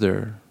change, is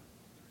there?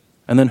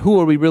 And then who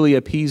are we really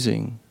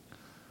appeasing?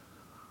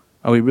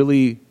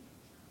 It's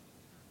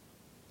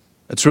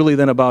really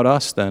then about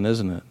us then,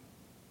 isn't it?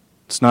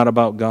 It's not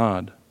about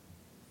God.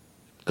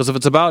 Because if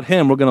it's about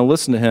Him, we're going to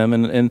listen to Him.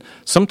 And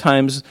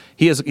sometimes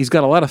He's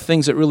got a lot of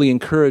things that really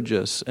encourage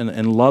us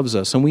and loves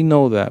us. And we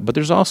know that. But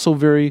there's also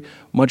very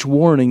much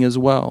warning as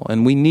well.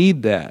 And we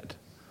need that.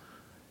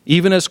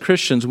 Even as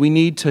Christians, we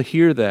need to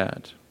hear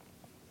that.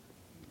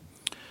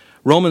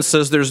 Romans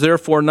says, there's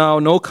therefore now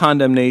no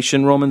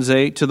condemnation, Romans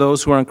 8, to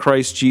those who are in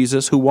Christ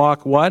Jesus, who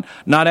walk what?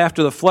 Not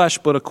after the flesh,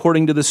 but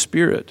according to the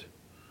Spirit.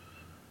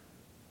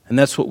 And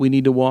that's what we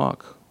need to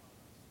walk.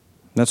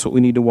 That's what we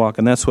need to walk.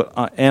 And that's what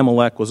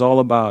Amalek was all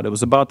about. It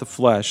was about the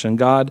flesh. And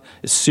God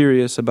is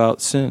serious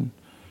about sin.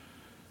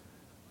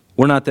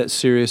 We're not that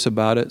serious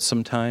about it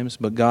sometimes,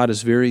 but God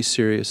is very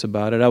serious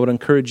about it. I would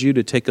encourage you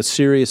to take a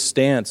serious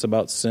stance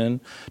about sin.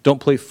 Don't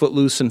play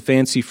footloose and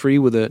fancy-free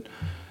with it.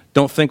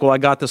 Don't think, well, I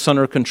got this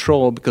under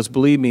control, because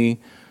believe me,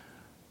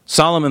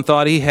 Solomon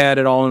thought he had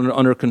it all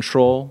under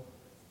control.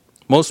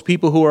 Most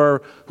people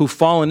who've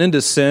fallen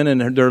into sin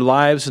in their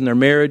lives and their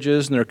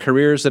marriages and their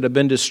careers that have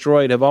been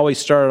destroyed have always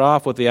started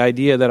off with the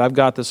idea that I've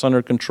got this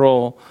under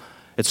control.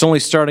 It's only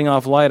starting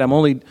off light. I'm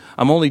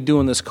only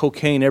doing this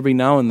cocaine every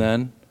now and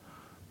then.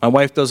 My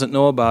wife doesn't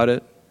know about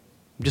it.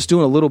 I'm just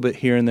doing a little bit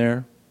here and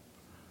there.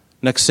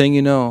 Next thing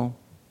you know,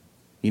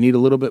 you need a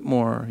little bit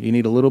more. You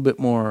need a little bit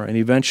more. And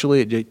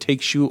eventually it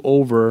takes you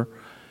over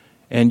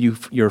and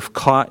you're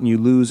caught and you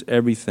lose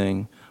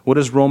everything. What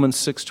does Romans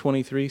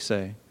 6:23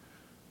 say?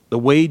 The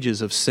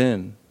wages of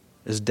sin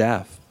is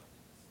death.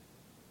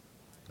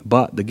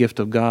 But the gift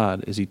of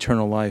God is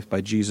eternal life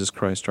by Jesus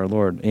Christ our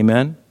Lord.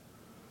 Amen?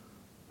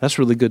 That's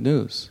really good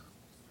news.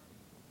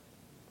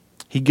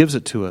 He gives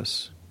it to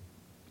us.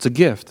 It's a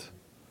gift.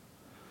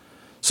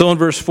 So in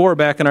verse 4,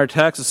 back in our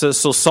text, it says,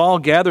 so Saul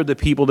gathered the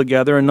people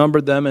together and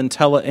numbered them in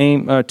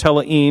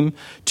Telaim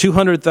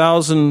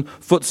 200,000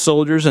 foot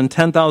soldiers and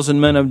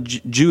 10,000 men of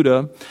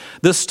Judah.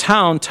 This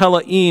town,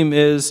 Telaim,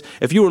 is,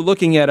 if you were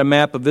looking at a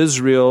map of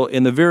Israel,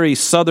 in the very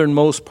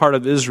southernmost part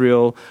of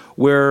Israel,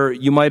 where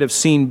you might have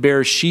seen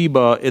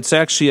Beersheba, it's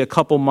actually a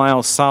couple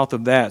miles south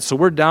of that. So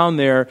we're down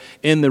there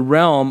in the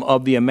realm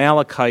of the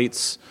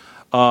Amalekites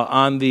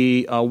on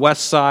the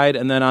west side,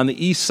 and then on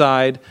the east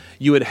side,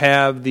 you would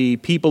have the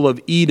people of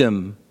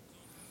Edom.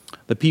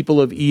 The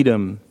people of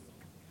Edom.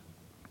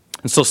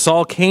 And so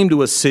Saul came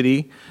to a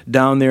city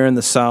down there in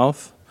the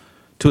south,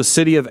 to a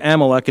city of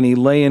Amalek, and he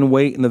lay in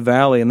wait in the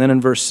valley. And then in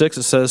verse 6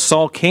 it says,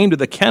 Saul came to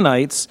the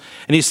Kenites,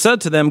 and he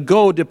said to them,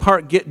 Go,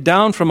 depart, get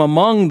down from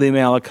among the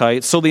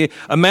Amalekites. So the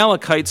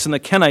Amalekites and the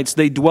Kenites,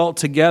 they dwelt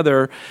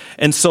together.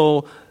 And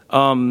so,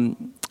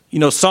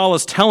 Saul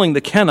is telling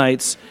the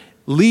Kenites,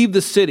 leave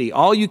the city.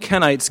 All you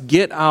Kenites,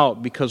 get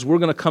out, because we're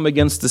going to come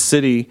against the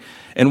city.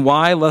 And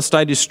why? Lest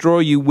I destroy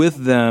you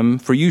with them,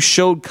 for you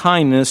showed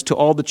kindness to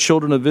all the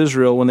children of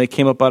Israel when they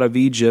came up out of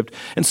Egypt.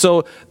 And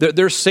so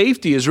their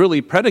safety is really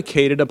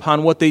predicated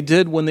upon what they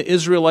did when the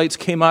Israelites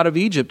came out of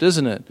Egypt,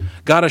 isn't it?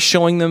 God is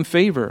showing them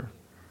favor.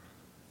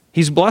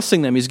 He's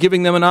blessing them. He's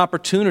giving them an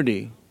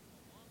opportunity.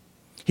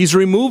 He's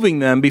removing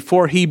them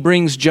before he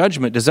brings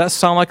judgment. Does that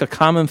sound like a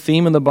common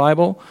theme in the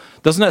Bible?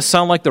 Doesn't that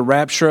sound like the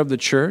rapture of the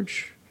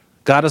church?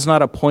 God has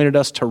not appointed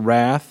us to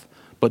wrath,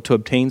 but to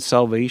obtain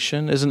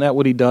salvation. Isn't that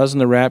what he does in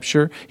the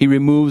rapture? He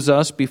removes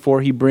us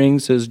before he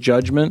brings his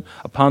judgment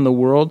upon the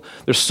world.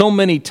 There's so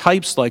many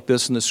types like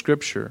this in the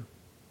Scripture,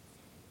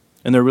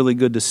 and they're really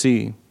good to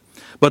see.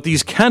 But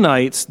these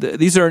Kenites,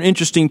 these are an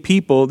interesting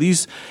people.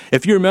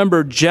 If you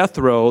remember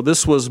Jethro,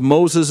 this was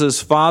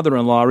Moses'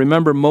 father-in-law.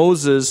 Remember,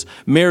 Moses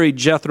married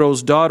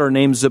Jethro's daughter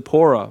named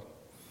Zipporah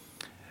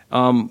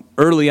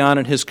early on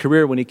in his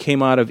career when he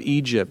came out of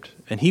Egypt,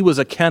 and he was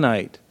a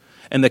Kenite.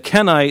 And the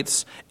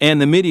Kenites and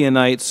the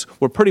Midianites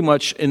were pretty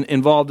much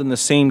involved in the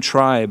same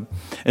tribe.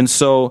 And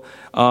so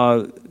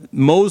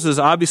Moses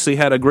obviously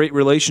had a great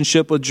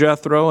relationship with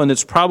Jethro, and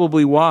it's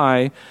probably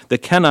why the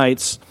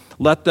Kenites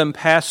let them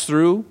pass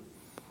through.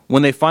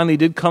 When they finally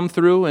did come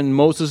through and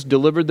Moses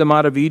delivered them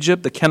out of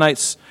Egypt, the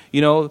Kenites,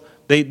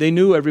 they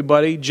knew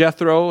everybody.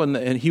 Jethro,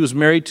 and he was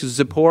married to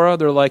Zipporah.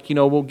 They're like,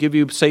 we'll give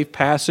you safe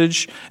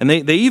passage. And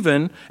they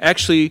even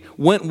actually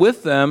went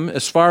with them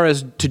as far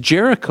as to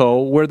Jericho,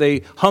 where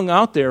they hung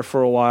out there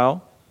for a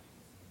while.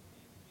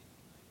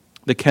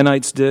 The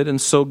Kenites did.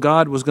 And so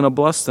God was going to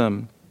bless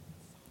them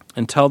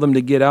and tell them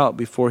to get out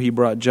before he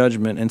brought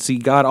judgment. And see,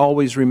 God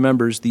always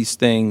remembers these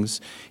things.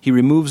 He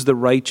removes the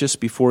righteous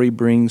before he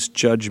brings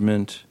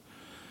judgment.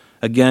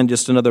 Again,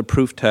 just another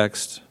proof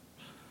text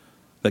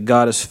that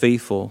God is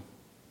faithful.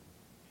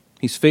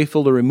 He's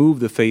faithful to remove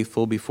the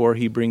faithful before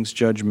he brings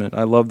judgment.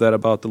 I love that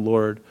about the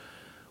Lord.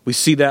 We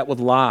see that with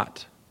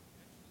Lot.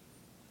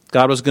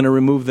 God was going to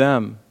remove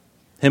them,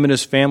 him and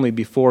his family,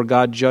 before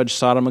God judged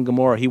Sodom and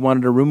Gomorrah. He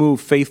wanted to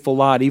remove faithful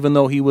Lot. Even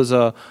though he was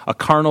a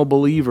carnal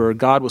believer,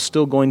 God was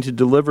still going to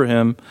deliver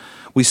him.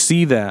 We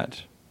see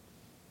that.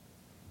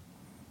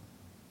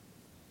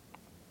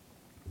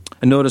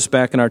 And notice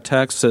back in our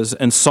text, it says,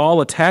 And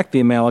Saul attacked the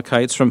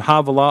Amalekites from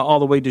Havilah all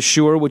the way to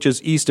Shur, which is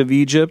east of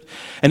Egypt.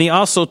 And he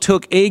also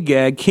took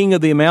Agag, king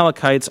of the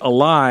Amalekites,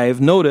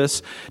 alive.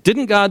 Notice,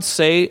 didn't God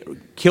say,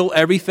 kill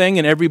everything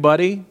and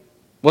everybody?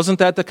 Wasn't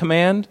that the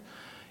command?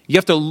 You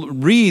have to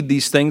read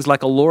these things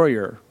like a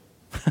lawyer.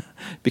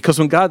 Because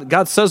when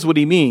God says what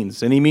he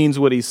means, and he means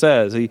what he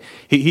says,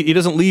 he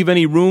doesn't leave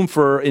any room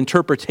for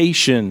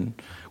interpretation,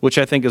 which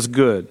I think is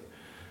good.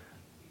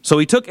 So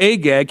he took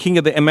Agag, king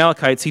of the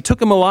Amalekites, he took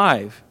him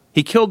alive.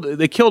 They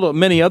killed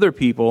many other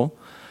people,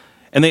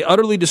 and they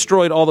utterly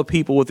destroyed all the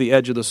people with the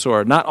edge of the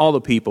sword. Not all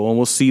the people, and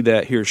we'll see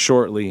that here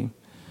shortly.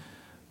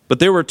 But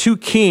there were two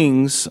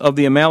kings of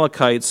the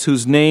Amalekites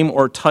whose name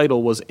or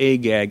title was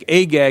Agag.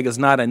 Agag is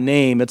not a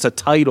name, it's a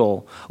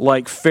title,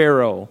 like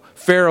Pharaoh.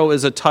 Pharaoh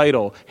is a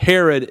title.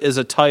 Herod is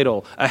a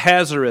title.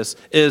 Ahasuerus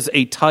is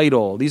a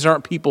title. These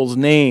aren't people's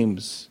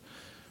names.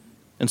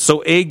 And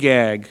so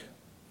Agag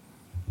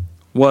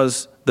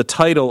was the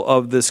title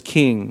of this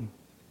king.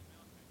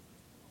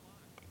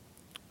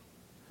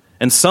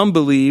 And some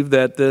believe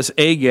that this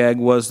Agag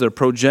was the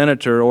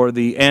progenitor or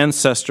the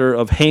ancestor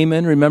of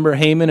Haman. Remember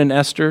Haman in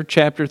Esther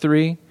chapter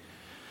 3?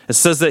 It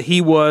says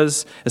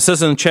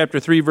in chapter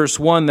 3 verse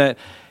 1 that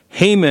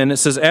Haman, it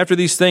says, after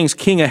these things,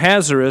 King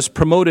Ahasuerus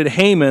promoted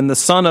Haman, the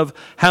son of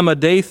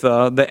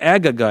Hammedatha, the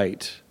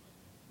Agagite.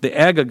 The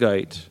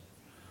Agagite.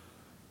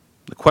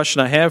 The question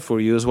I have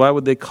for you is, why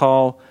would they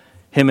call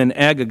him an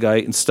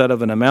Agagite instead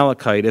of an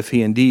Amalekite if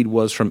he indeed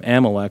was from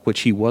Amalek,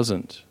 which he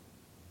wasn't?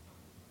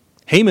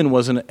 Haman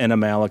wasn't an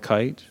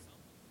Amalekite.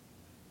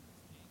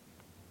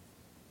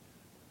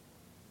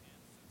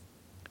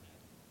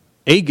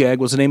 Agag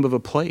was the name of a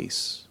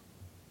place.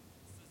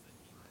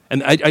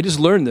 And I just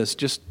learned this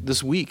just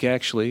this week,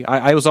 actually.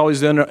 I was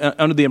always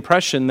under the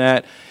impression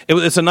that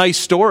it's a nice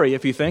story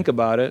if you think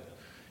about it.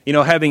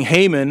 Having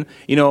Haman,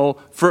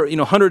 for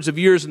hundreds of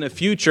years in the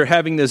future,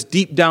 having this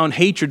deep down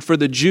hatred for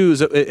the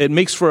Jews, it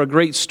makes for a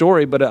great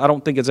story, but I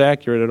don't think it's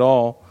accurate at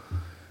all.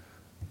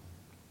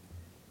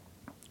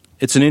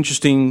 It's an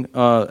interesting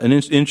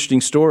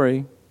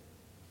story,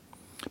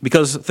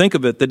 because think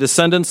of it: the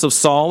descendants of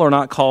Saul are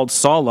not called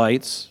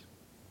Saulites;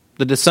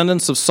 the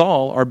descendants of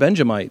Saul are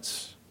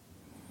Benjamites.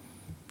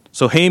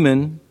 So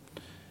Haman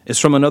is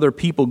from another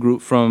people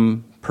group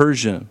from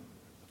Persia,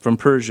 from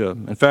Persia.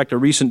 In fact, a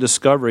recent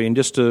discovery, and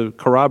just to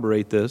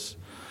corroborate this,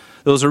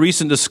 there was a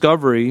recent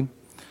discovery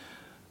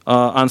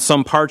on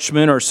some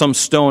parchment or some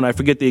stone, I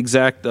forget the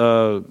exact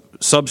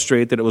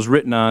substrate that it was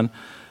written on,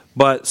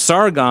 but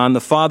Sargon,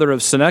 the father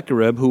of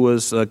Sennacherib, who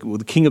was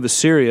the king of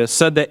Assyria,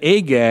 said that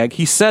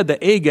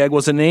Agag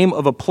was a name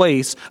of a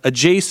place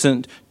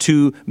adjacent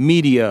to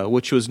Media,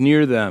 which was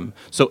near them.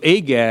 So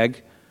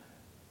Agag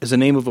is a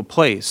name of a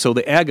place. So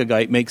the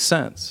Agagite makes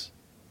sense.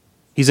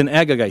 He's an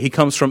Agagite. He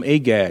comes from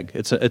Agag.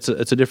 It's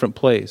a different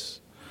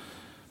place.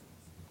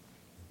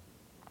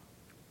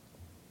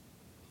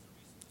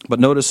 But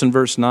notice in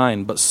verse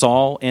 9, but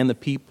Saul and the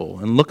people.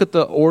 And look at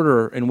the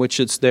order in which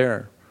it's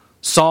there.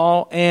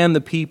 Saul and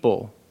the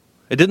people.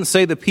 It didn't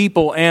say the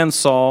people and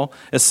Saul.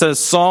 It says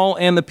Saul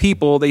and the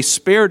people. They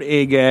spared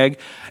Agag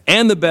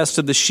and the best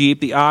of the sheep,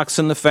 the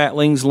oxen, the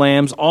fatlings,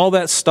 lambs, all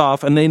that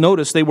stuff. And they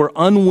noticed they were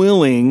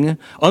unwilling,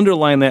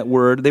 underline that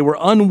word, they were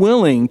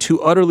unwilling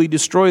to utterly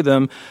destroy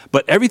them.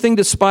 But everything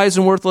despised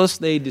and worthless,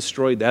 they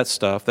destroyed that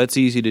stuff. That's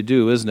easy to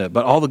do, isn't it?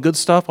 But all the good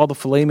stuff, all the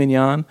filet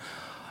mignon,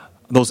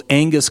 those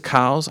Angus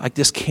cows, I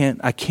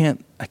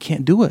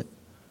can't do it.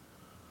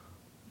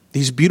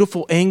 These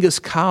beautiful Angus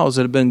cows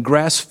that have been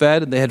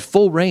grass-fed and they had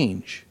full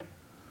range.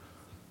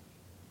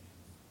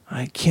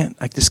 I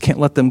just can't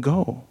let them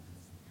go.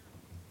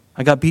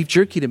 I got beef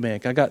jerky to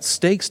make. I got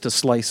steaks to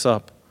slice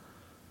up.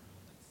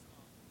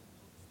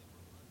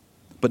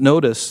 But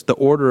notice the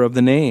order of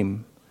the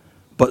name.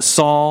 But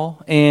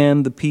Saul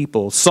and the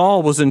people.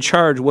 Saul was in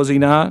charge, was he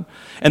not?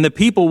 And the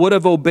people would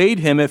have obeyed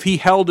him if he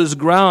held his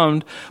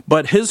ground,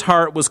 but his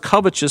heart was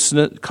covetous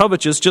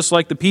just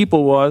like the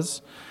people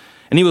was.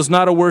 And he was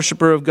not a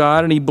worshiper of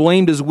God, and he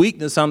blamed his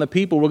weakness on the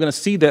people. We're going to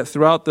see that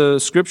throughout the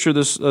scripture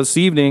this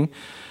evening.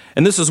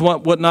 And this is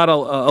what not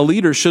a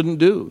leader shouldn't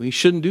do. He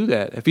shouldn't do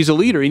that. If he's a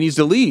leader, he needs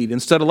to lead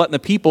instead of letting the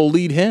people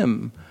lead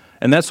him.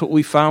 And that's what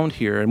we found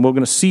here, and we're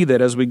going to see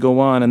that as we go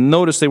on. And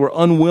notice they were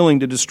unwilling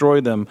to destroy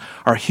them.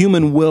 Our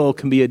human will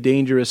can be a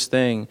dangerous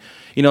thing.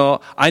 You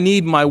know, I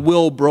need my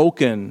will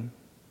broken.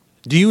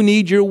 Do you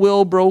need your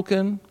will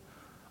broken?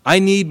 I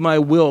need my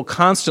will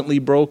constantly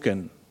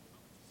broken.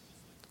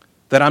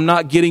 That I'm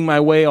not getting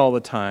my way all the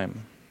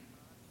time.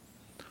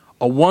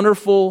 A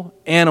wonderful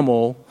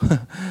animal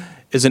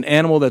is an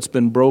animal that's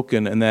been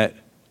broken and that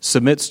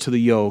submits to the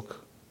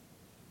yoke.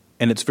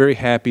 And it's very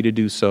happy to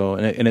do so.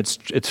 And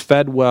it's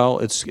fed well,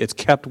 it's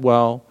kept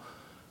well,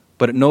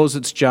 but it knows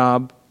its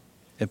job.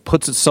 It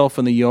puts itself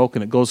in the yoke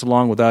and it goes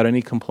along without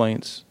any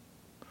complaints.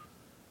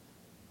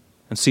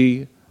 And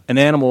see, an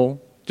animal,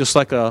 just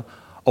like a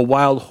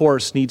wild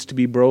horse needs to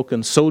be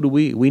broken, so do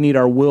we. We need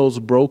our wills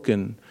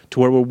broken to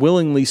where we'll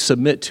willingly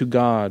submit to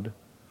God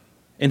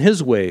in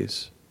His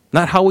ways.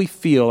 Not how we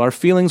feel. Our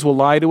feelings will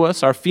lie to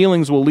us. Our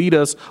feelings will lead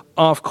us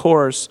off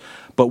course,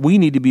 but we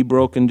need to be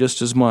broken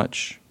just as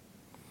much.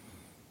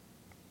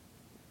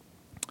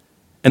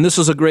 And this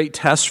was a great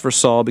test for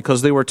Saul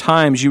because there were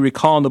times, you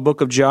recall in the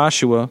book of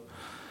Joshua,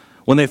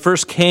 when they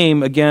first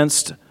came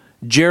against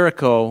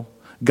Jericho,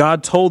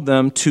 God told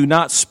them to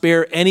not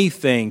spare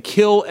anything,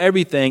 kill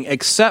everything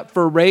except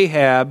for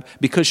Rahab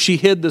because she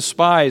hid the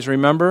spies,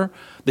 remember?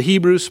 The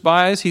Hebrew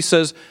spies. He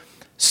says,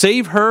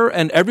 save her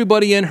and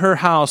everybody in her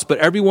house, but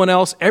everyone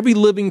else, every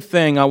living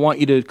thing, I want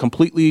you to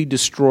completely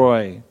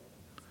destroy.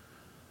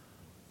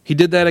 He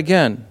did that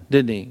again,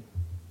 didn't he?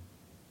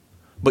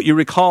 But you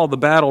recall the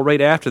battle right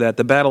after that,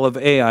 the battle of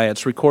Ai.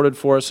 It's recorded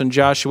for us in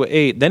Joshua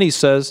 8. Then he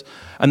says,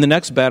 in the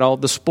next battle,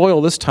 the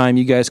spoil this time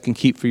you guys can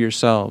keep for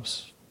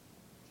yourselves.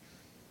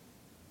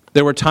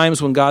 There were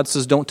times when God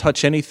says, don't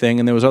touch anything,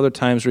 and there was other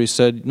times where he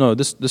said, no,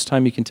 this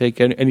time you can take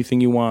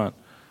anything you want.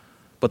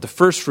 But the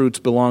first fruits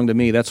belong to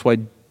me. That's why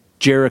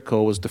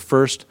Jericho was the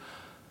first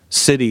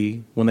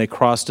city when they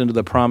crossed into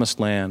the promised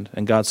land.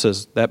 And God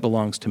says, that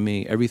belongs to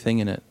me, everything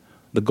in it.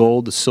 The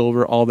gold, the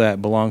silver, all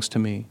that belongs to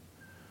me.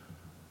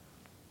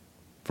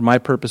 For my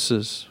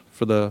purposes,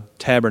 for the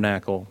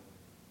tabernacle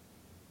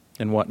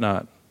and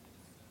whatnot.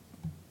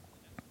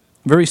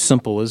 Very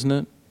simple, isn't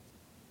it?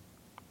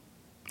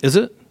 Is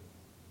it?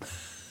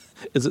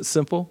 Is it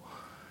simple?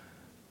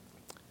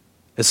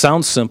 It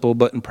sounds simple,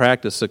 but in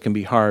practice it can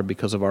be hard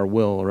because of our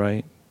will,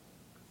 right?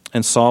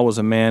 And Saul was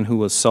a man who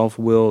was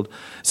self-willed.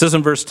 It says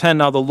in verse 10,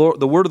 now the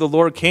word of the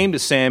Lord came to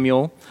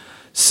Samuel,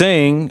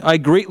 saying, I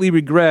greatly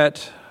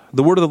regret...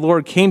 The word of the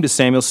Lord came to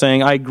Samuel,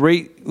 saying, I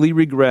greatly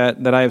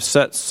regret that I have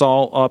set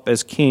Saul up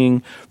as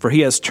king, for he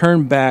has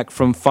turned back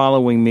from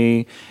following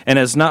me and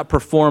has not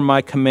performed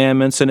my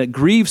commandments. And it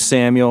grieved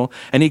Samuel,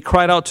 and he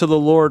cried out to the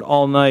Lord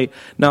all night.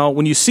 Now,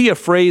 when you see a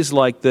phrase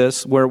like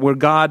this, where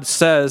God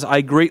says,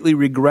 I greatly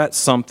regret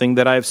something,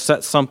 that I've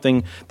set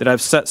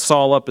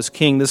Saul up as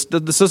king, this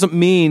doesn't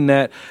mean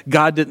that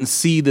God didn't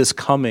see this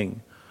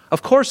coming.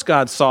 Of course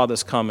God saw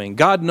this coming.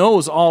 God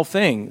knows all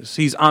things.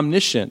 He's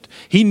omniscient.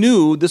 He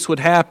knew this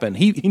would happen.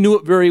 He knew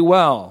it very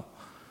well.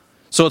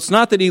 So it's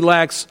not that he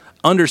lacks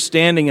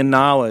understanding and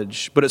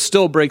knowledge, but it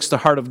still breaks the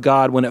heart of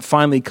God when it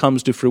finally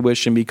comes to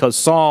fruition, because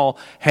Saul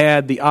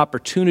had the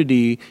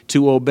opportunity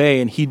to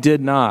obey and he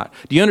did not.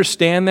 Do you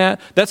understand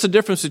that? That's the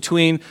difference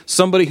between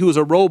somebody who is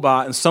a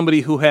robot and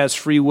somebody who has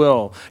free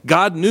will.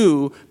 God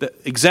knew that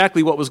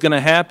exactly what was going to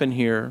happen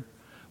here,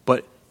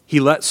 but he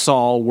let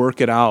Saul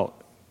work it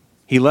out.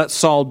 He let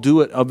Saul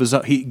do it of his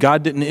own.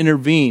 God didn't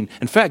intervene.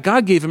 In fact,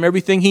 God gave him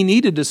everything he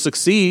needed to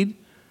succeed.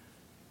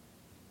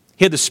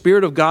 He had the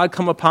Spirit of God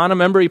come upon him.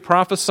 Remember, he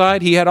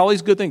prophesied. He had all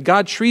these good things.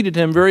 God treated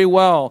him very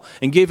well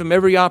and gave him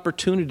every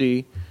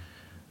opportunity.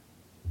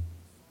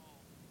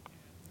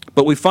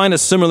 But we find a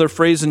similar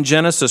phrase in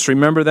Genesis.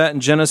 Remember that in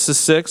Genesis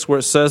 6, where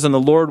it says, "And the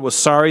Lord was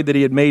sorry that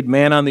he had made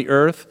man on the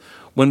earth,"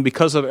 when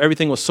because of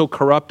everything was so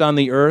corrupt on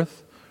the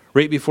earth,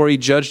 right before he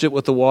judged it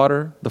with the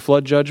water, the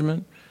flood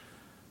judgment.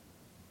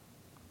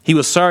 He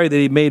was sorry that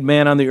he made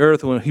man on the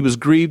earth when he was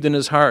grieved in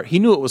his heart. He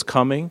knew it was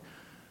coming.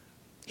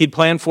 He'd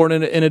planned for it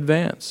in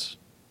advance.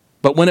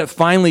 But when it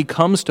finally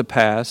comes to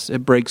pass,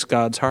 it breaks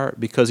God's heart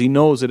because he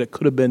knows that it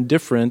could have been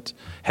different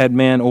had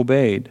man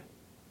obeyed.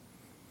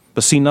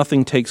 But see,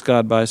 nothing takes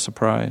God by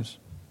surprise.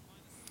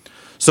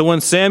 So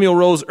when Samuel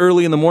rose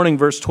early in the morning,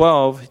 verse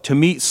 12, to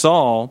meet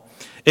Saul,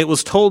 it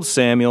was told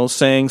Samuel,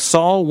 saying,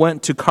 "Saul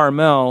went to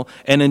Carmel,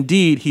 and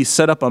indeed he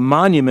set up a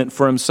monument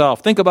for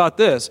himself." Think about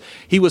this.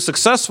 He was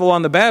successful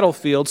on the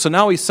battlefield, so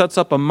now he sets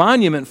up a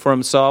monument for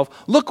himself.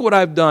 Look what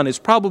I've done. It's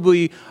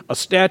probably a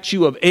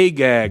statue of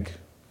Agag.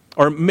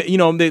 Or,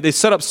 they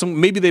set up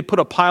some, maybe they put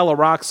a pile of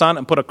rocks on it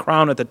and put a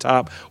crown at the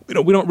top. We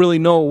don't really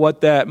know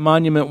what that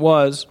monument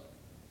was,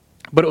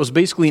 but it was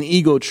basically an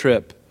ego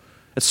trip.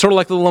 It's sort of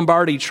like the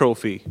Lombardi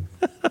trophy.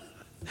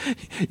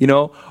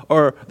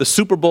 Or the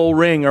Super Bowl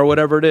ring or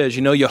whatever it is.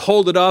 You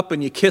hold it up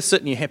and you kiss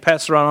it and you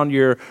pass it around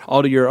to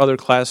all your other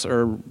class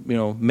or,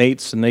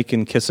 mates, and they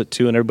can kiss it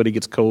too and everybody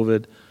gets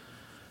COVID.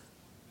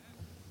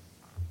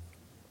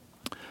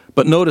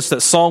 But notice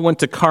that Saul went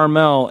to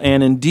Carmel,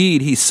 and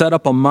indeed he set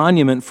up a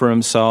monument for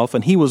himself,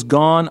 and he was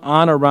gone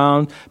on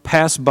around,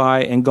 passed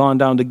by, and gone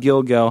down to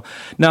Gilgal.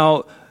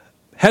 Now,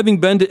 having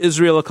been to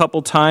Israel a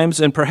couple times,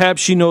 and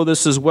perhaps you know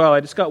this as well, I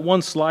just got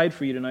one slide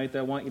for you tonight that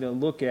I want you to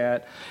look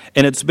at,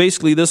 and it's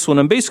basically this one.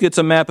 And basically, it's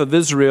a map of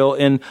Israel.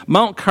 And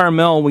Mount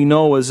Carmel, we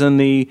know, is in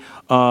the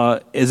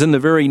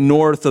very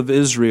north of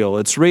Israel.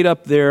 It's right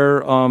up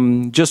there,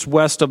 just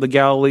west of the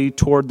Galilee,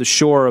 toward the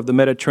shore of the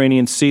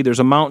Mediterranean Sea. There's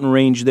a mountain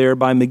range there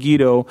by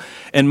Megiddo,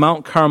 and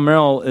Mount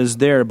Carmel is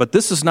there. But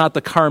this is not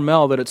the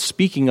Carmel that it's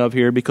speaking of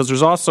here, because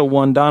there's also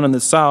one down in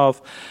the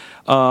south,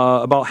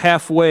 about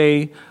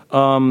halfway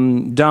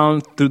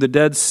down through the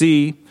Dead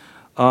Sea,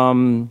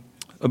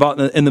 about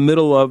in the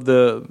middle of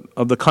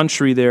the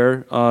country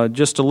there,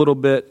 just a little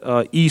bit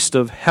east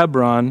of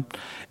Hebron,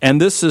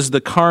 and this is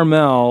the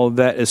Carmel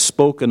that is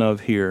spoken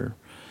of here.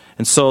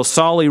 And so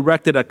Saul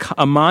erected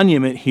a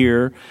monument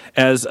here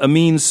as a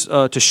means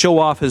to show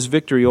off his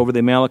victory over the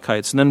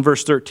Amalekites. And then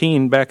verse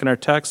 13, back in our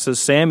text, says,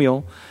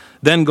 Samuel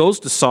then goes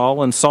to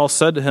Saul, and Saul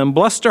said to him,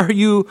 "Blessed are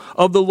you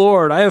of the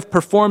Lord. I have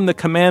performed the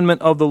commandment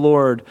of the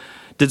Lord."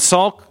 Did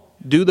Saul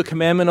do the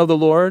commandment of the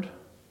Lord?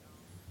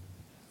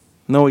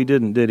 No, he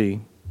didn't, did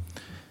he?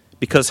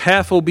 Because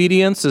half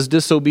obedience is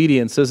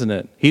disobedience, isn't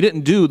it? He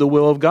didn't do the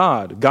will of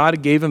God.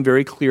 God gave him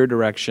very clear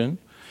direction,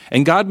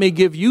 and God may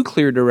give you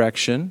clear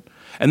direction.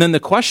 And then the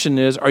question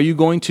is, are you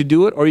going to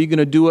do it, or are you going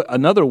to do it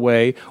another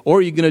way, or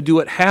are you going to do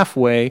it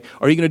halfway,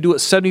 or are you going to do it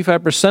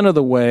 75% of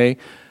the way?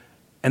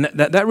 And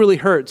that really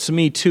hurts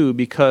me too,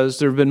 because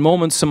there have been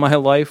moments in my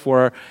life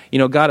where,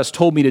 God has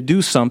told me to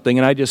do something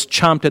and I just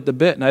chomped at the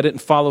bit and I didn't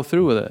follow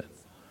through with it.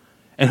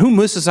 And who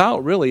misses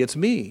out, really? It's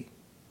me.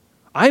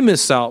 I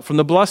miss out from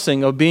the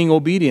blessing of being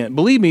obedient.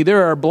 Believe me,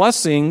 there are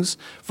blessings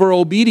for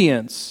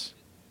obedience.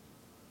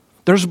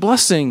 There's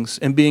blessings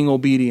in being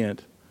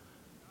obedient.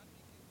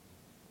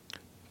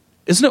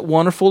 Isn't it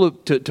wonderful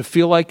to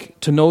feel like,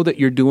 to know that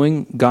you're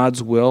doing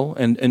God's will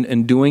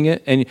and doing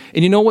it? And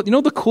you know what? You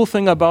know the cool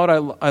thing I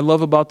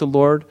love about the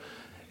Lord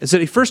is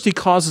that first He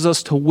causes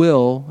us to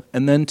will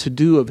and then to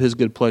do of His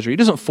good pleasure. He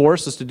doesn't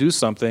force us to do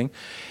something.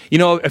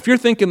 If you're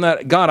thinking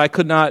that, God, I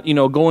could not,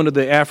 go into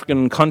the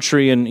African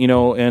country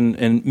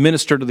and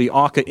minister to the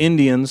Auca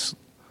Indians,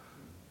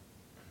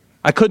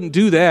 I couldn't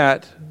do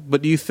that.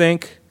 But do you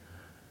think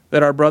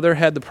that our brother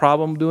had the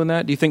problem doing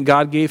that? Do you think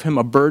God gave him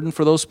a burden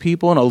for those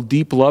people and a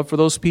deep love for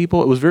those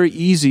people? It was very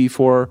easy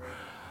for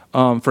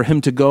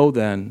him to go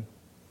then,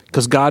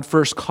 because God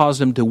first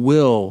caused him to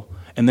will,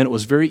 and then it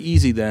was very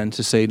easy then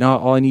to say, no,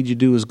 all I need you to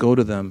do is go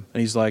to them.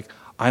 And he's like,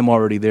 I'm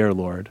already there,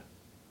 Lord,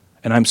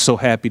 and I'm so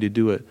happy to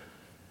do it.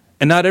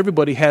 And not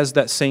everybody has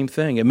that same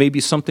thing. It may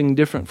be something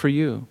different for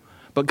you.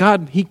 But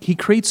God, He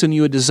creates in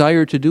you a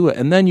desire to do it,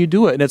 and then you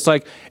do it. And it's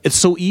like, it's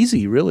so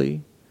easy,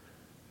 really.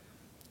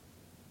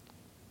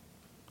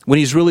 When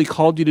He's really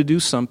called you to do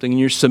something and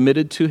you're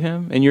submitted to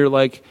Him and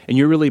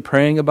you're really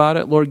praying about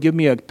it, Lord, give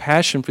me a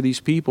passion for these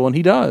people, and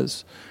He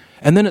does.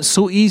 And then it's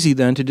so easy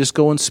then to just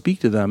go and speak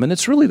to them, and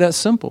it's really that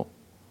simple.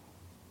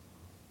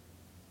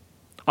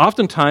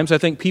 Oftentimes, I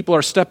think people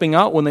are stepping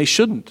out when they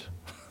shouldn't.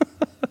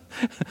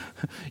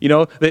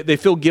 They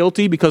feel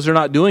guilty because they're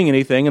not doing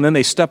anything, and then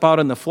they step out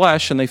in the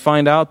flesh and they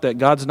find out that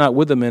God's not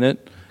with them in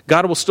it.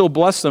 God will still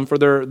bless them for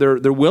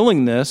their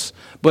willingness,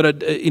 but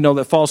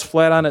that falls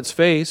flat on its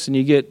face, and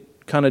you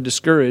get kind of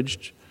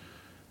discouraged.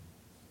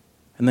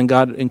 And then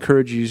God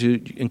encourages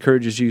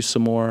you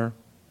some more.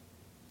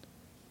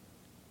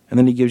 And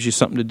then he gives you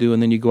something to do,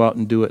 and then you go out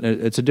and do it.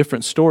 And it's a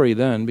different story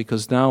then,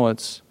 because now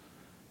it's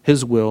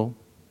his will.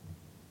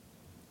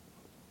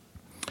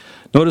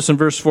 Notice in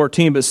verse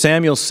 14, but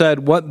Samuel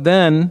said, What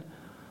then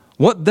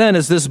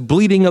is this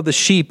bleating of the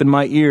sheep in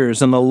my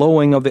ears and the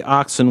lowing of the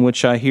oxen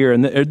which I hear?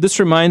 And this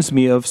reminds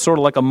me of sort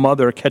of like a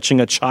mother catching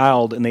a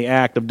child in the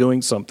act of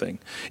doing something.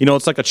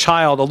 It's like a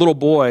child, a little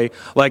boy,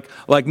 like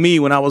me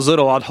when I was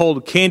little. I'd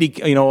hold candy,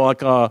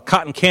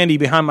 cotton candy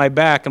behind my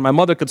back, and my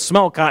mother could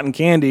smell cotton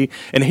candy.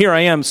 And here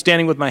I am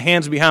standing with my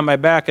hands behind my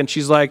back, and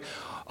she's like,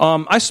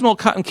 I smell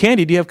cotton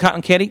candy. Do you have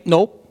cotton candy?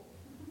 Nope.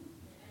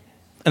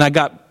 And I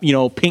got,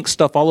 pink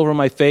stuff all over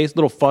my face,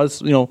 little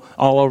fuzz,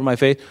 all over my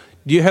face.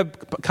 Do you have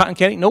cotton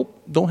candy?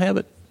 Nope, don't have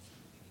it.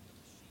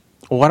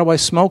 Well, why do I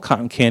smell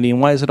cotton candy, and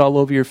why is it all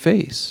over your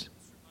face?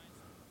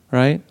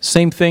 Right?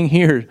 Same thing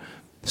here.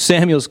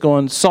 Samuel's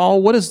going,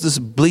 Saul, what is this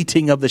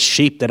bleating of the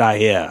sheep that I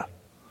hear? I'm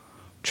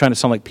trying to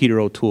sound like Peter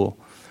O'Toole.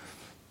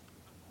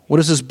 What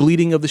is this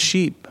bleating of the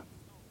sheep?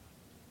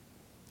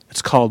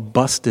 It's called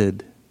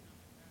busted.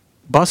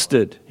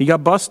 Busted. He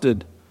got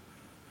busted.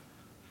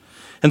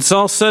 And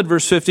Saul said,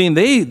 verse 15,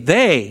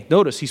 they,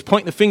 notice, he's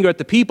pointing the finger at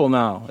the people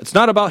now. It's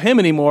not about him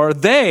anymore.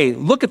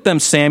 Look at them,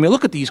 Samuel,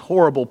 look at these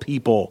horrible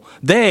people.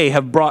 They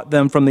have brought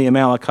them from the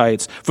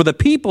Amalekites. For the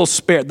people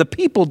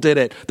did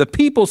it. The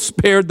people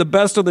spared the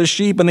best of the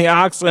sheep and the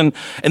oxen,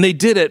 and they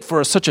did it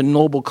for such a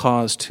noble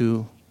cause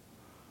to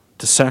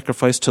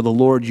sacrifice to the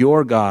Lord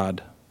your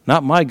God.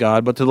 Not my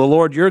God, but to the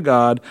Lord your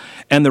God,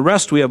 and the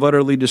rest we have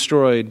utterly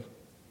destroyed.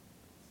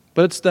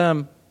 But it's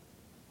them.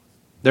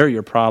 They're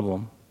your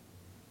problem.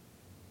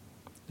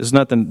 Isn't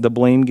that the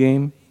blame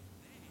game?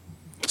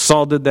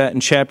 Saul did that in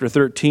chapter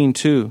 13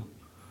 too.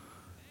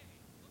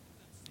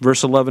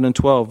 Verse 11 and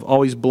 12,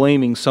 always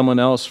blaming someone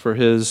else for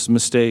his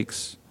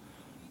mistakes.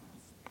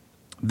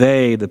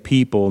 They, the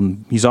people,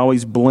 he's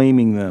always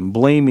blaming them.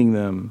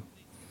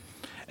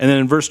 And then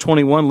in verse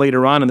 21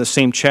 later on in the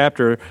same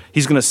chapter,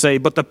 he's going to say,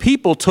 but the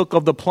people took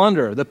of the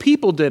plunder. The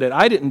people did it.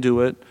 I didn't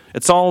do it.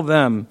 It's all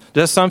them.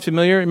 Does that sound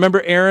familiar?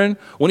 Remember Aaron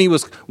when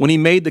he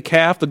made the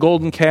calf, the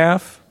golden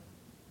calf?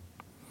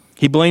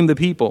 He blamed the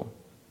people.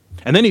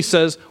 And then he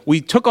says, we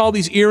took all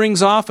these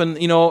earrings off and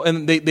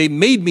they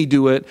made me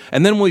do it.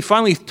 And then when we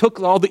finally took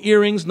all the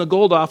earrings and the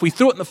gold off, we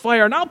threw it in the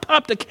fire and out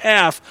popped a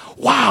calf.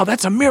 Wow,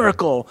 that's a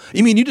miracle.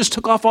 You mean you just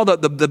took off all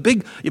the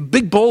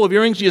big bowl of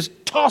earrings, you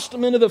just tossed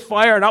them into the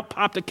fire and out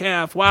popped a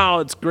calf. Wow,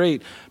 it's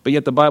great. But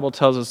yet the Bible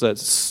tells us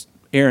that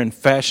Aaron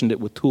fashioned it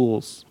with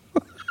tools.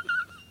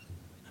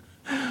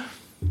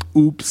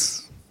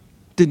 Oops.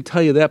 Didn't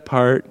tell you that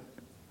part.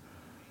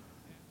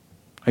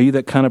 Are you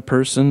that kind of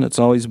person that's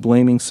always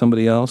blaming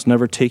somebody else,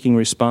 never taking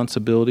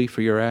responsibility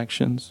for your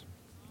actions,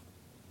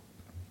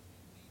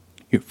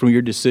 for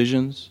your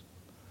decisions?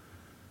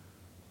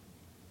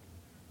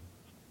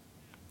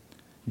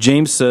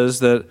 James says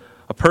that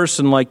a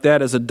person like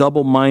that is a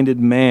double-minded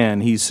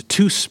man. He's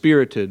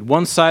two-spirited.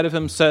 One side of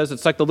him says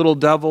it's like the little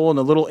devil and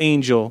the little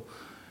angel.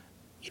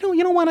 You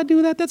don't want to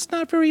do that. That's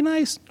not very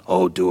nice.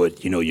 Oh, do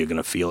it. It's going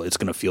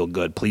to feel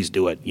good. Please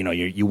do it.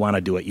 You want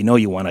to do it.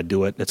 You want to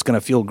do it. It's going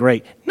to feel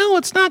great. No,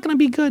 it's not going to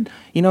be good.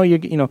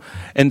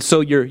 And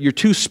so you're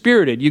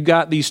two-spirited. You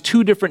got these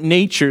two different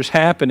natures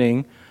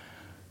happening.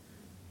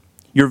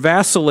 You're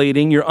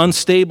vacillating. You're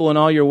unstable in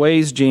all your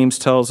ways, James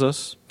tells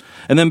us.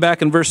 And then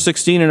back in verse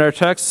 16 in our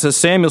text, it says,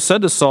 Samuel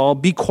said to Saul,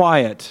 be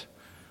quiet.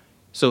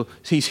 So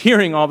he's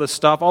hearing all this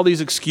stuff, all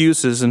these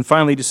excuses, and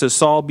finally he just says,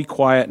 Saul, be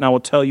quiet, and I will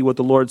tell you what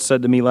the Lord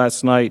said to me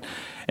last night.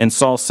 And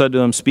Saul said to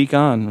him, speak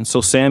on. And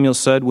so Samuel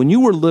said, when you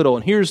were little,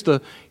 and here's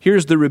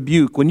the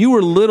rebuke, when you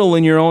were little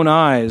in your own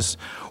eyes,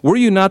 were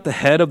you not the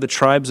head of the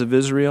tribes of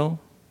Israel?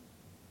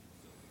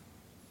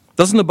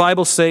 Doesn't the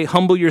Bible say,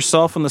 humble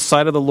yourself in the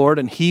sight of the Lord,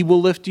 and he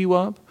will lift you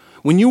up?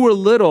 When you were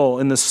little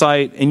in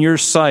your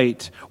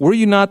sight, were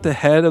you not the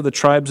head of the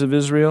tribes of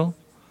Israel?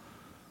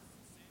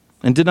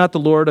 And did not the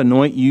Lord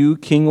anoint you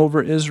king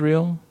over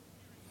Israel?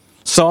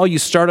 Saul, you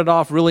started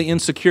off really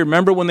insecure.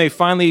 Remember when they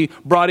finally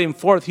brought him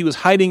forth, he was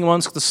hiding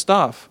amongst the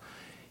stuff.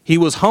 He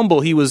was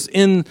humble, he was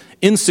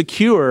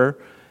insecure,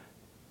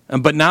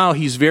 but now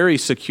he's very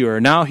secure.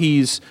 Now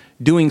he's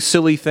doing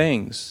silly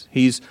things.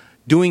 He's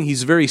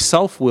very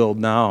self-willed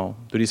now,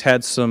 but he's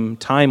had some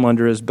time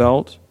under his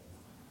belt.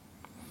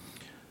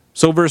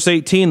 So verse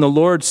 18, the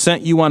Lord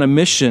sent you on a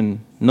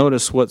mission.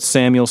 Notice what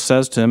Samuel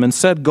says to him, and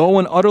said, go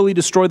and utterly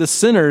destroy the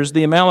sinners,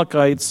 the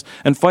Amalekites,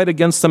 and fight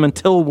against them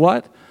until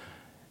what?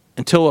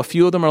 Until a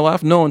few of them are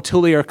left? No,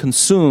 until they are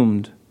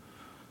consumed.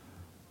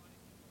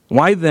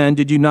 Why then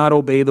did you not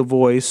obey the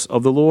voice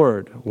of the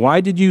Lord?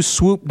 Why did you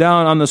swoop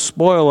down on the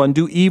spoil and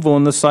do evil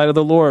in the sight of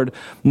the Lord?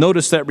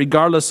 Notice that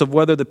regardless of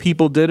whether the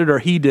people did it or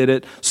he did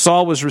it,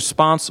 Saul was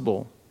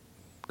responsible.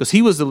 because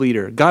he was the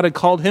leader. God had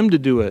called him to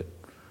do it.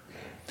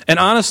 And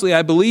honestly,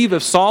 I believe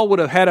if Saul would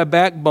have had a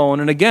backbone,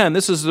 and again,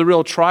 this is the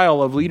real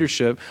trial of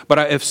leadership,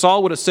 but if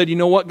Saul would have said, you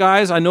know what,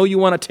 guys, I know you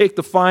want to take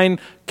the fine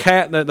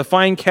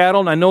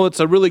cattle, and I know it's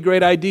a really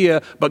great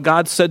idea, but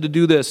God said to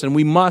do this, and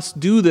we must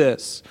do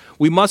this.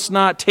 We must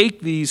not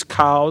take these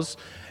cows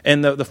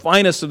and the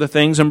finest of the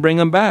things and bring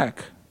them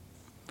back.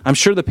 I'm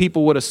sure the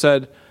people would have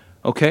said,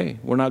 okay,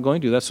 we're not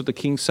going to. That's what the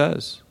king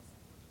says.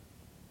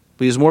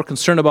 But he was more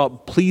concerned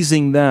about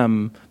pleasing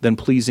them than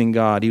pleasing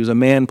God. He was a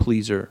man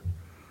pleaser.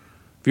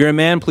 If you're a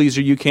man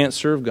pleaser, you can't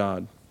serve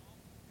God.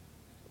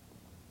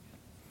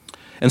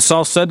 And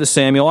Saul said to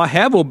Samuel, I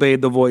have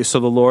obeyed the voice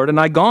of the Lord, and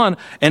have gone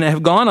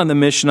on the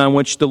mission on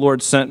which the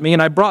Lord sent me,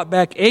 and I brought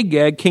back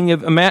Agag, king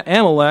of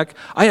Amalek.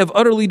 I have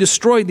utterly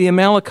destroyed the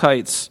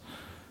Amalekites.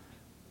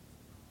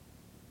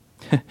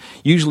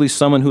 Usually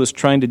someone who is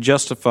trying to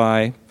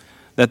justify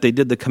that they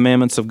did the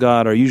commandments of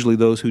God are usually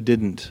those who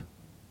didn't,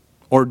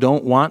 or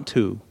don't want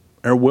to,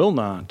 or will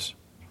not.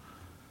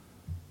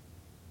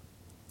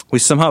 We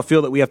somehow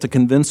feel that we have to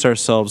convince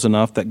ourselves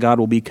enough that God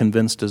will be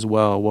convinced as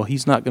well. Well,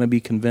 he's not going to be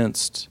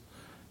convinced.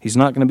 He's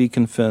not going to be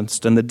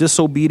convinced. And the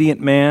disobedient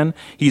man,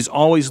 he's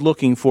always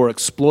looking for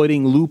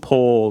exploiting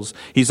loopholes.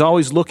 He's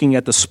always looking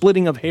at the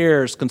splitting of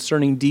hairs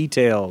concerning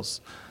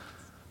details.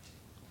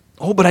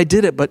 Oh, but I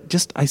did it, but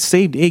I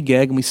saved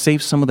Agag and we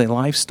saved some of the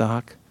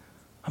livestock.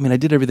 I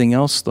did everything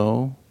else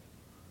though.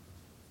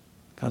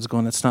 God's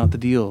going, that's not the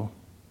deal.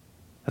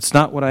 That's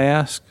not what I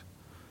asked.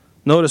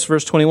 Notice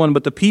verse 21,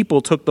 but the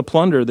people took the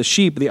plunder, the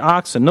sheep, the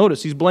oxen.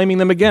 Notice he's blaming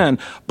them again.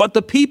 But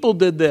the people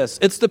did this.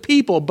 It's the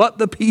people, but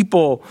the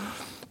people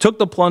took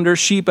the plunder,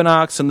 sheep and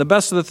oxen, the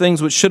best of the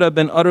things which should have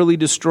been utterly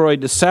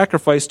destroyed, to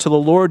sacrifice to the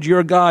Lord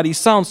your God. He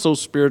sounds so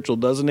spiritual,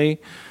 doesn't he?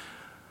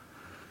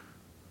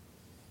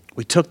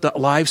 We took the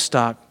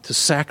livestock to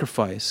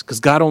sacrifice because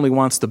God only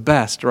wants the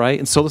best, right?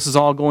 And so this is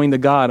all going to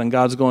God, and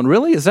God's going,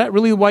 really? Is that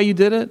really why you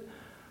did it?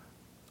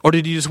 Or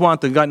did you just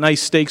want the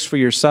nice steaks for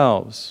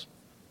yourselves?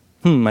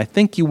 I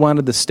think you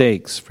wanted the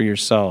steaks for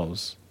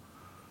yourselves.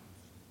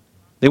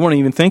 They weren't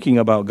even thinking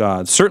about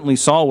God. Certainly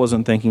Saul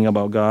wasn't thinking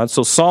about God.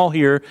 So Saul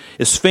here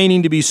is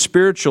feigning to be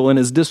spiritual in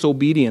his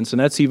disobedience, and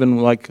that's even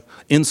like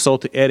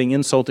adding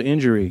insult to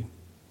injury.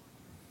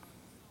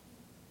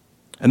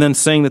 And then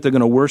saying that they're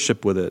going to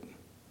worship with it,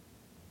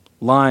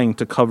 lying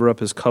to cover up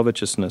his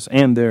covetousness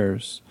and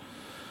theirs.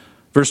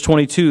 Verse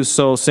 22,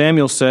 so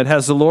Samuel said,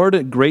 has the Lord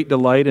a great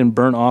delight in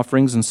burnt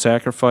offerings and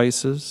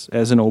sacrifices,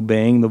 as in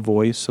obeying the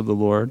voice of the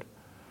Lord?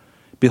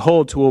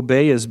 Behold, to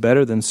obey is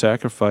better than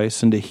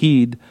sacrifice, and to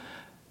heed,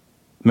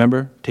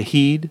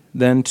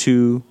 than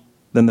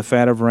the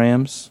fat of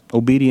rams.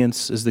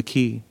 Obedience is the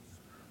key.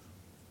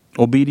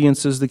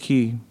 Obedience is the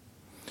key.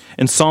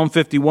 In Psalm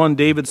 51,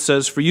 David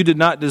says, for you did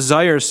not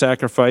desire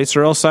sacrifice,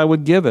 or else I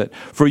would give it.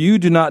 For you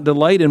do not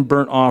delight in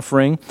burnt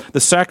offering. The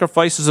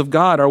sacrifices of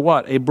God are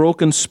what? A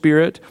broken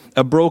spirit,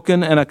 a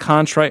broken and a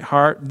contrite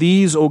heart.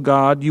 These, O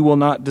God, you will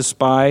not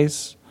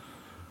despise.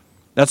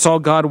 That's all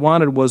God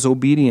wanted, was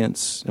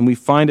obedience. And we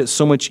find it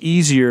so much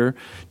easier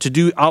to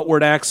do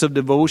outward acts of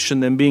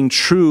devotion than being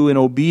true and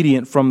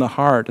obedient from the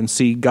heart. And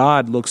see,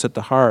 God looks at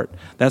the heart.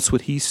 That's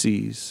what he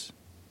sees.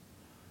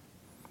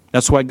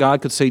 That's why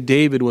God could say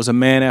David was a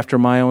man after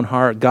my own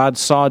heart. God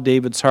saw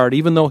David's heart,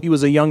 even though he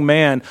was a young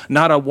man,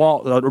 not a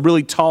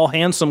really tall,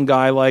 handsome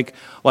guy like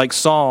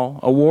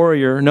Saul, a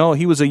warrior. No,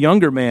 he was a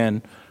younger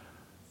man.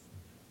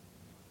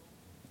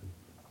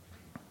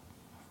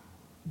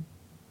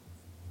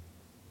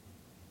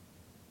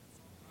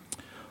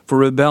 For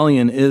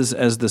rebellion is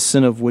as the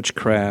sin of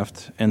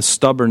witchcraft, and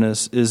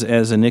stubbornness is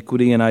as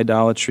iniquity and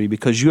idolatry.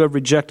 Because you have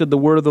rejected the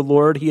word of the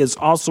Lord, he has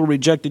also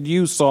rejected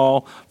you,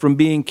 Saul, from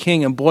being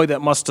king. And boy, that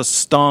must have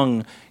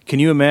stung. Can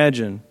you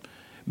imagine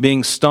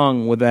being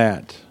stung with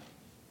that?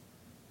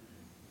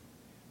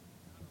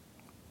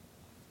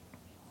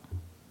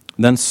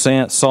 Then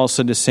Saul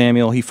said to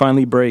Samuel, he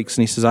finally breaks,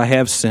 and he says, I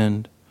have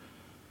sinned.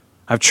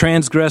 I've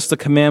transgressed the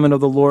commandment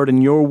of the Lord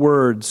in your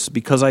words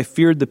because I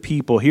feared the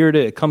people. Here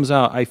it comes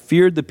out. I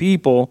feared the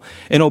people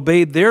and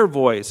obeyed their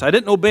voice. I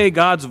didn't obey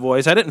God's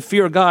voice. I didn't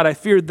fear God. I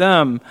feared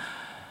them.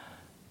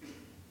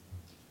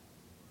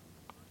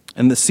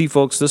 And see,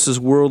 folks, this is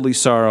worldly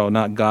sorrow,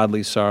 not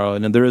godly sorrow.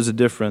 And there is a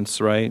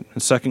difference, right?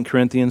 In 2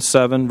 Corinthians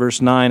 7,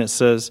 verse 9, it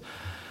says,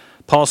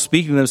 Paul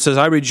speaking to them says,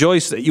 I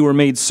rejoice that you were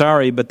made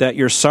sorry, but that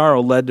your sorrow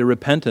led to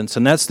repentance.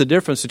 And that's the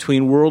difference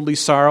between worldly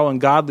sorrow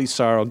and godly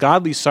sorrow.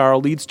 Godly sorrow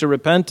leads to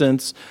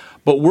repentance,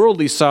 but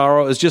worldly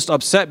sorrow is just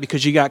upset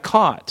because you got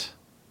caught.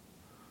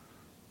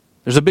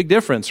 There's a big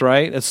difference,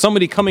 right? It's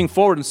somebody coming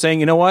forward and saying,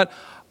 you know what?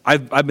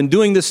 I've been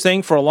doing this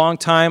thing for a long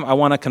time. I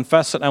want to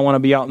confess it. And I want to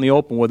be out in the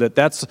open with it.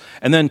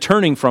 And then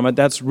turning from it,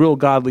 that's real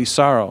godly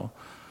sorrow.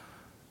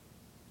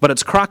 But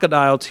it's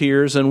crocodile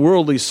tears and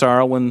worldly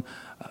sorrow when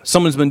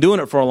someone's been doing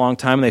it for a long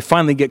time and they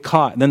finally get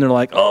caught. And then they're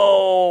like,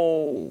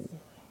 oh,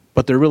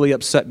 but they're really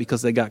upset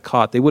because they got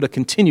caught. They would have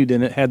continued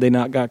in it had they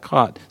not got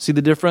caught. See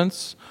the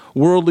difference?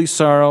 Worldly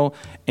sorrow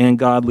and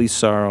godly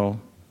sorrow.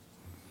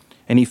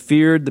 And he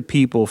feared the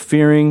people.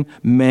 Fearing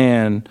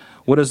man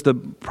What does the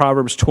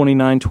Proverbs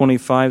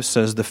 29:25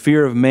 says? The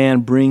fear of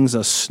man brings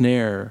a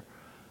snare.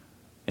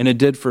 And it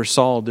did for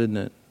Saul, didn't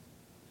it?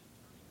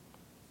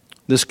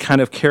 This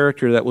kind of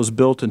character that was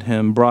built in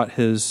him brought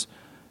his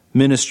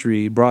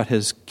ministry, brought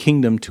his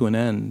kingdom to an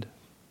end.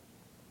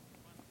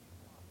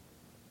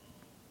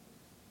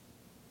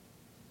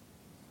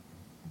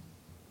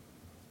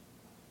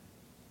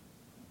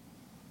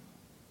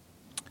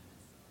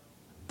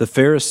 The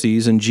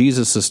Pharisees in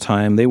Jesus'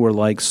 time, they were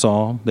like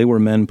Saul. They were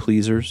men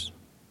pleasers.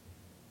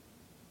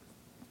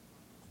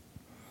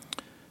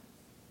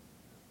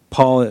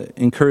 Paul,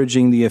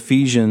 encouraging the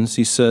Ephesians,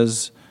 he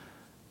says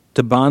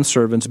to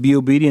bondservants, be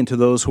obedient to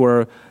those who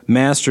are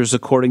masters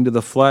according to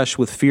the flesh,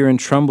 with fear and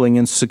trembling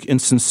and in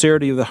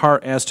sincerity of the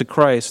heart as to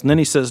Christ. And then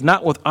he says,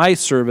 not with eye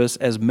service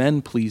as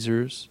men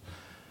pleasers.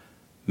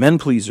 Men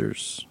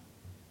pleasers.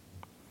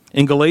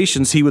 In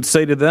Galatians, he would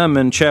say to them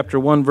in chapter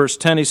 1, verse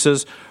 10, he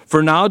says,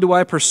 for now do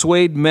I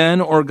persuade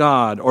men or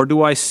God, or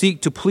do I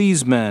seek to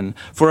please men?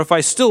 For if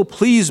I still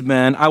please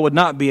men, I would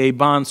not be a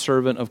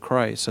bondservant of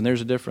Christ. And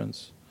there's a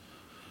difference.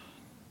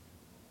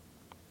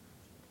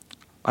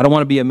 I don't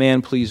want to be a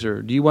man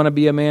pleaser. Do you want to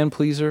be a man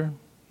pleaser?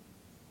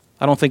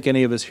 I don't think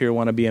any of us here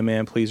want to be a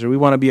man pleaser. We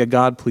want to be a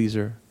God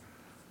pleaser.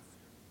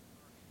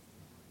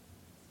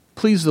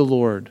 Please the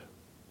Lord.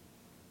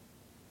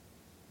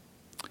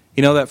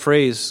 You know that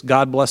phrase,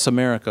 God bless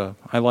America.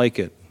 I like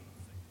it.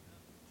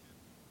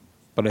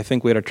 But I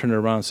think we ought to turn it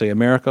around and say,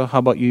 America, how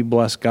about you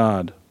bless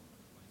God?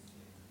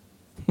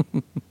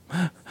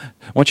 Why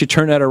don't you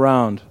turn that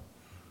around?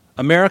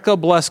 America,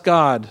 bless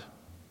God.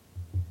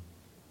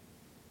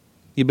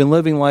 You've been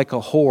living like a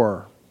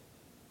whore.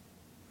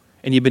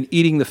 And you've been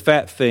eating the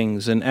fat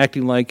things and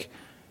acting like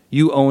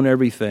you own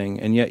everything.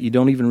 And yet you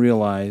don't even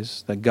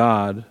realize that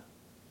God,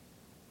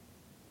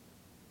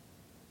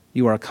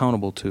 you are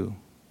accountable to.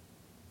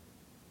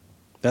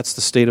 That's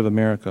the state of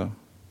America.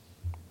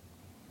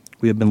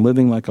 We have been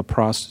living like a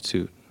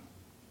prostitute.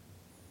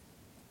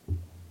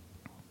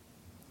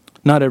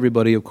 Not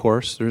everybody, of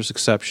course. There's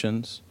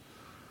exceptions.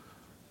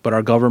 But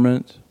our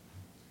government,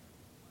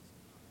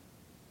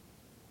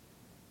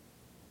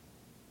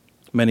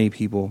 many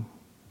people.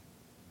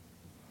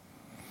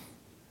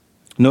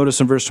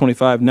 Notice in verse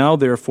 25, now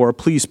therefore,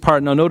 please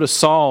pardon. Now notice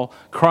Saul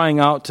crying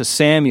out to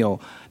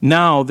Samuel,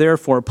 now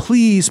therefore,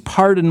 please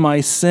pardon my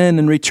sin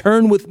and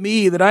return with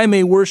me that I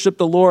may worship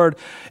the Lord.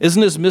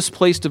 Isn't this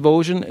misplaced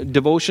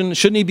devotion?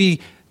 Shouldn't he be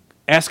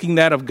asking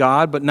that of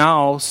God? But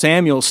now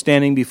Samuel's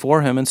standing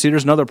before him. And see,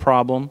 there's another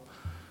problem.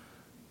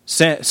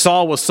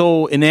 Saul was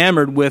so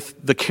enamored with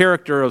the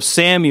character of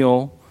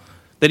Samuel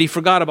that he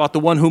forgot about the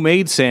one who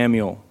made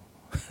Samuel.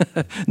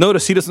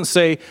 Notice he doesn't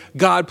say,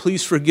 God,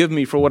 please forgive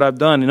me for what I've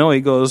done. No,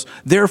 he goes,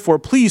 therefore,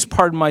 please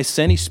pardon my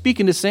sin. He's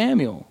speaking to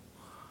Samuel.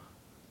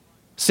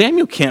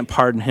 Samuel can't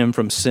pardon him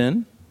from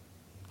sin.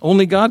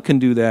 Only God can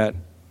do that.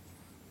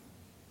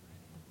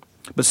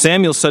 But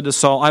Samuel said to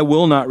Saul, I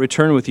will not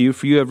return with you,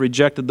 for you have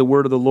rejected the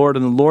word of the Lord,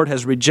 and the Lord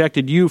has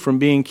rejected you from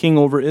being king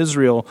over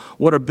Israel.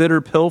 What a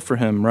bitter pill for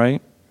him,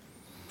 right?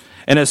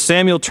 And as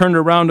Samuel turned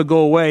around to go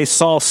away,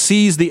 Saul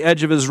seized the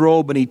edge of his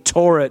robe and he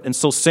tore it. And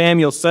so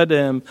Samuel said to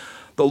him,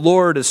 the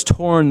Lord has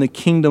torn the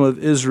kingdom of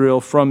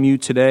Israel from you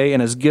today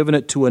and has given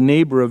it to a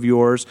neighbor of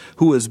yours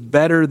who is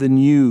better than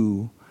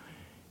you.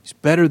 He's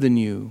better than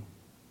you.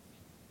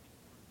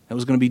 That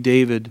was going to be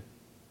David.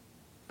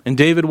 And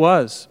David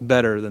was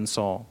better than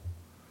Saul.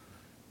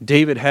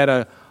 David had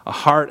a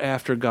heart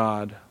after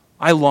God.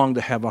 I long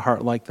to have a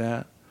heart like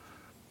that.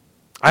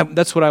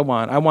 That's what I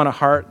want. I want a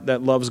heart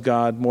that loves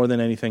God more than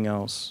anything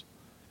else.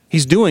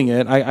 He's doing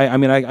it.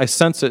 I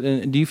sense it.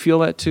 And do you feel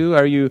that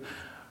too?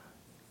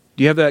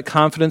 Do you have that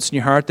confidence in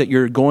your heart that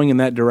you're going in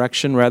that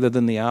direction rather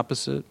than the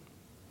opposite?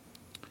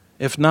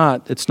 If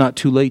not, it's not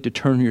too late to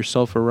turn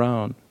yourself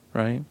around,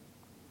 right?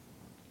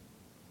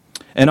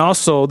 And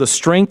also the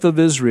strength of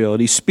Israel.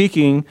 And he's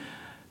speaking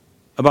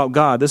about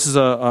God. This is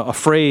a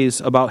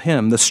phrase about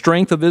him. The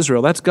strength of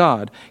Israel, that's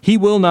God. He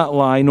will not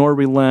lie nor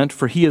relent,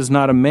 for he is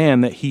not a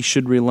man that he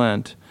should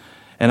relent.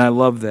 And I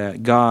love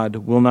that. God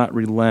will not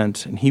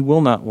relent, and he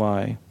will not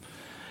lie.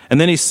 And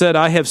then he said,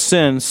 I have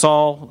sinned.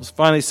 Saul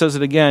finally says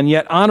it again.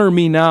 Yet honor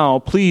me now,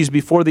 please,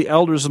 before the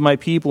elders of my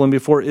people and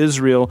before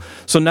Israel.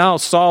 So now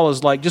Saul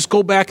is like, just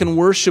go back and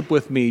worship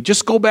with me.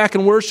 Just go back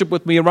and worship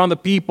with me around the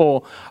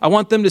people. I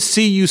want them to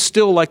see you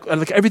still like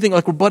everything,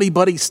 like we're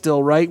buddies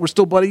still, right? We're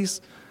still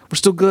buddies. We're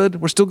still good.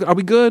 Are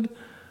we good?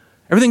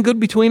 Everything good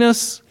between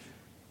us?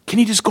 Can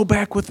you just go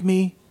back with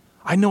me?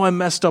 I know I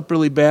messed up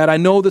really bad. I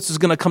know this is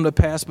going to come to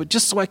pass, but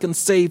just so I can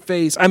save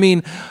face. I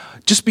mean,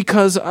 just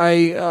because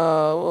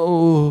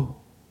Saul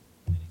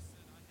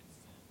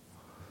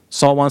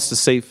wants to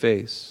save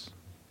face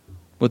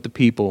with the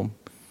people.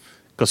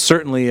 Because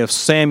certainly if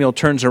Samuel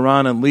turns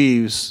around and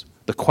leaves,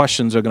 the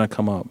questions are going to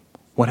come up.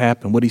 What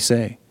happened? What did he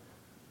say?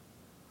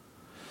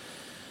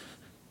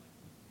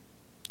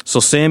 So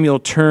Samuel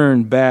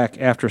turned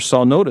back after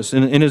Saul. Notice,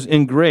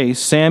 in grace,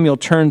 Samuel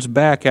turns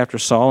back after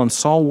Saul, and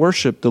Saul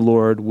worshiped the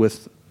Lord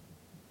with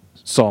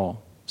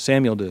Saul.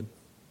 Samuel did.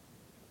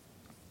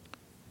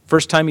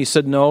 First time he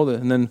said no,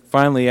 and then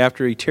finally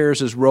after he tears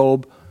his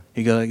robe,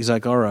 he's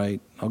like, all right,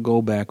 I'll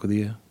go back with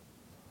you.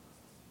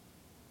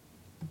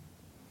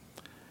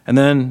 And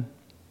then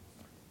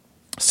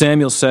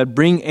Samuel said,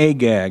 bring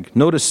Agag.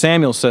 Notice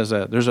Samuel says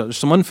that. There's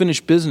some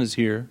unfinished business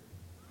here.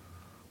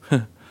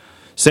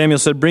 Samuel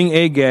said, bring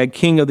Agag,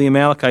 king of the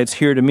Amalekites,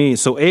 here to me.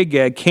 So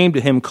Agag came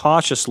to him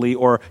cautiously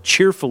or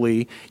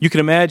cheerfully. You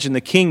can imagine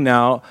the king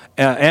now,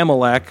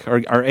 Amalek,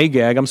 or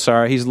Agag, I'm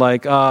sorry. He's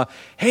like,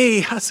 hey,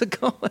 how's it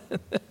going?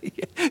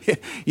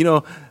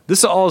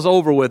 This all is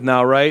over with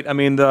now, right? I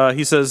mean,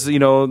 he says,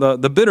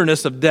 the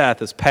bitterness of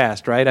death is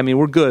past, right? I mean,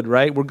 we're good,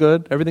 right? We're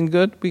good? Everything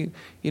good?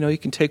 You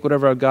can take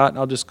whatever I've got and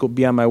I'll just go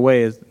be on my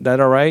way. Is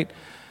that all right?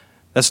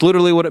 That's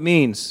literally what it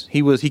means.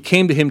 He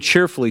came to him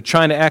cheerfully,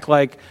 trying to act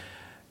like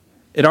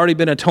it already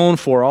been atoned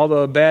for. All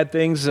the bad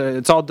things,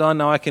 it's all done.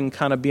 Now I can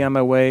kind of be on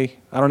my way.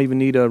 I don't even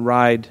need a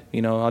ride.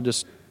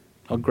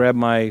 I'll grab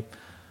my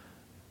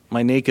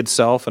naked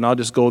self and I'll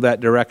just go that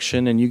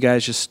direction. And you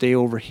guys just stay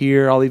over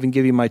here. I'll even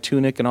give you my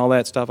tunic and all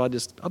that stuff. I'll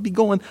be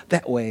going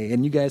that way,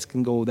 and you guys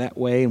can go that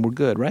way, and we're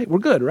good, right? We're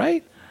good,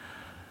 right?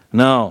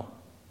 No.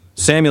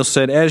 Samuel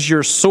said, as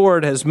your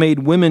sword has made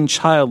women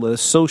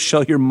childless, so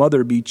shall your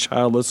mother be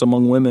childless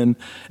among women.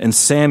 And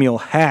Samuel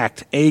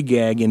hacked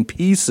Agag in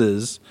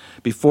pieces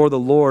before the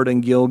Lord in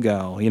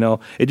Gilgal.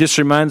 It just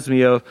reminds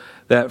me of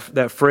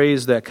that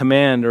phrase, that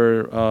command,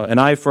 or an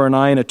eye for an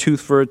eye and a tooth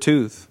for a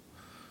tooth.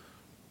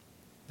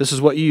 This is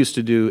what you used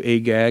to do,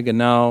 Agag, and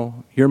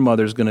now your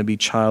mother's going to be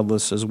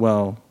childless as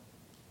well.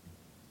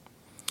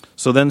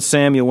 So then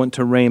Samuel went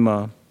to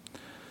Ramah.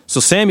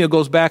 So Samuel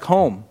goes back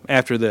home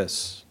after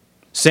this.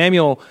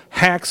 Samuel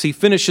he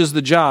finishes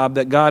the job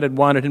that God had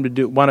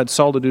wanted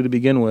Saul to do to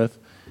begin with.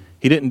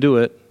 He didn't do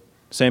it.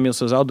 Samuel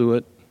says, I'll do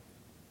it.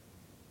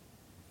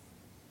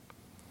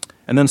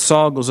 And then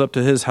Saul goes up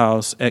to his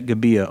house at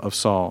Gibeah of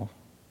Saul.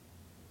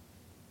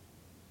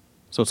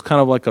 So it's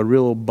kind of like a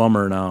real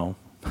bummer now.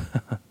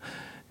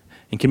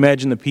 You can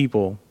imagine the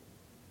people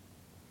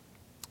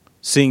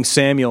seeing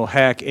Samuel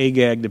hack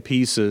Agag to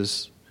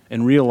pieces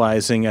and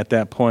realizing at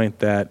that point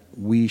that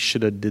we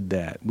should have did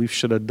that. We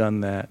should have done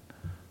that.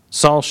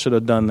 Saul should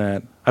have done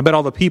that. I bet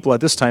all the people at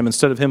this time,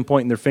 instead of him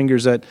pointing his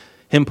fingers at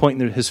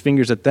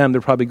them,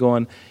 they're probably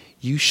going,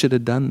 you should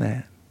have done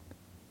that.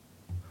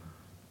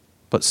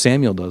 But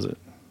Samuel does it.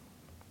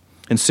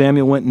 And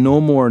Samuel went no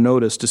more,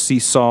 notice, to see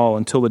Saul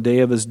until the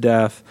day of his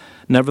death.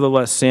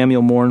 Nevertheless,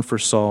 Samuel mourned for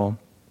Saul.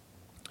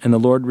 And the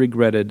Lord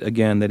regretted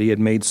again that he had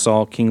made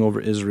Saul king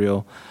over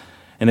Israel.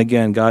 And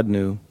again, God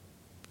knew.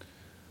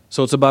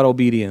 So it's about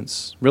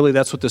obedience. Really,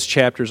 that's what this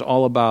chapter is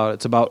all about.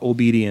 It's about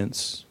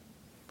obedience.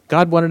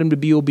 God wanted him to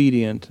be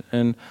obedient.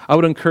 And I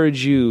would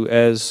encourage you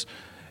as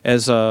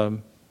Aubrey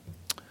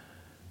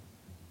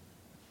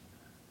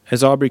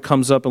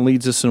comes up and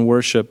leads us in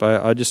worship,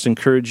 I just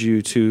encourage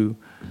you to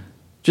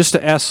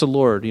ask the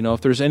Lord,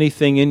 if there's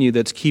anything in you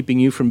that's keeping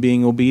you from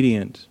being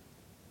obedient.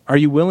 Are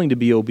you willing to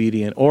be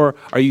obedient? Or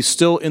are you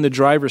still in the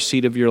driver's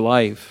seat of your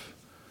life?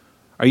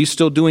 Are you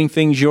still doing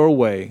things your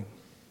way?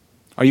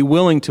 Are you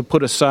willing to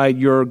put aside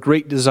your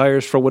great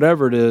desires for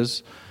whatever it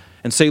is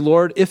and say,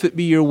 Lord, if it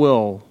be your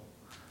will,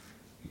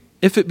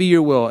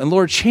 and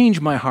Lord,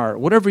 change my heart.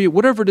 Whatever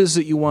it is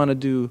that you want to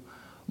do,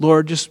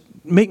 Lord, just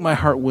make my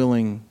heart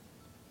willing.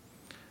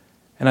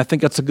 And I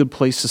think that's a good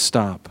place to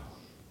stop.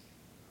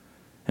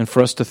 And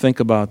for us to think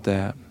about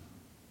that.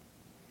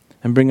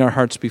 And bring our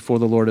hearts before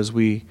the Lord as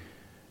we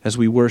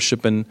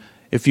worship. And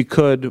if you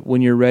could,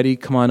 when you're ready,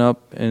 come on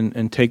up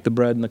and take the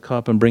bread and the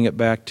cup and bring it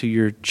back to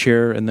your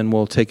chair, and then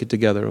we'll take it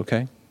together,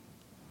 okay?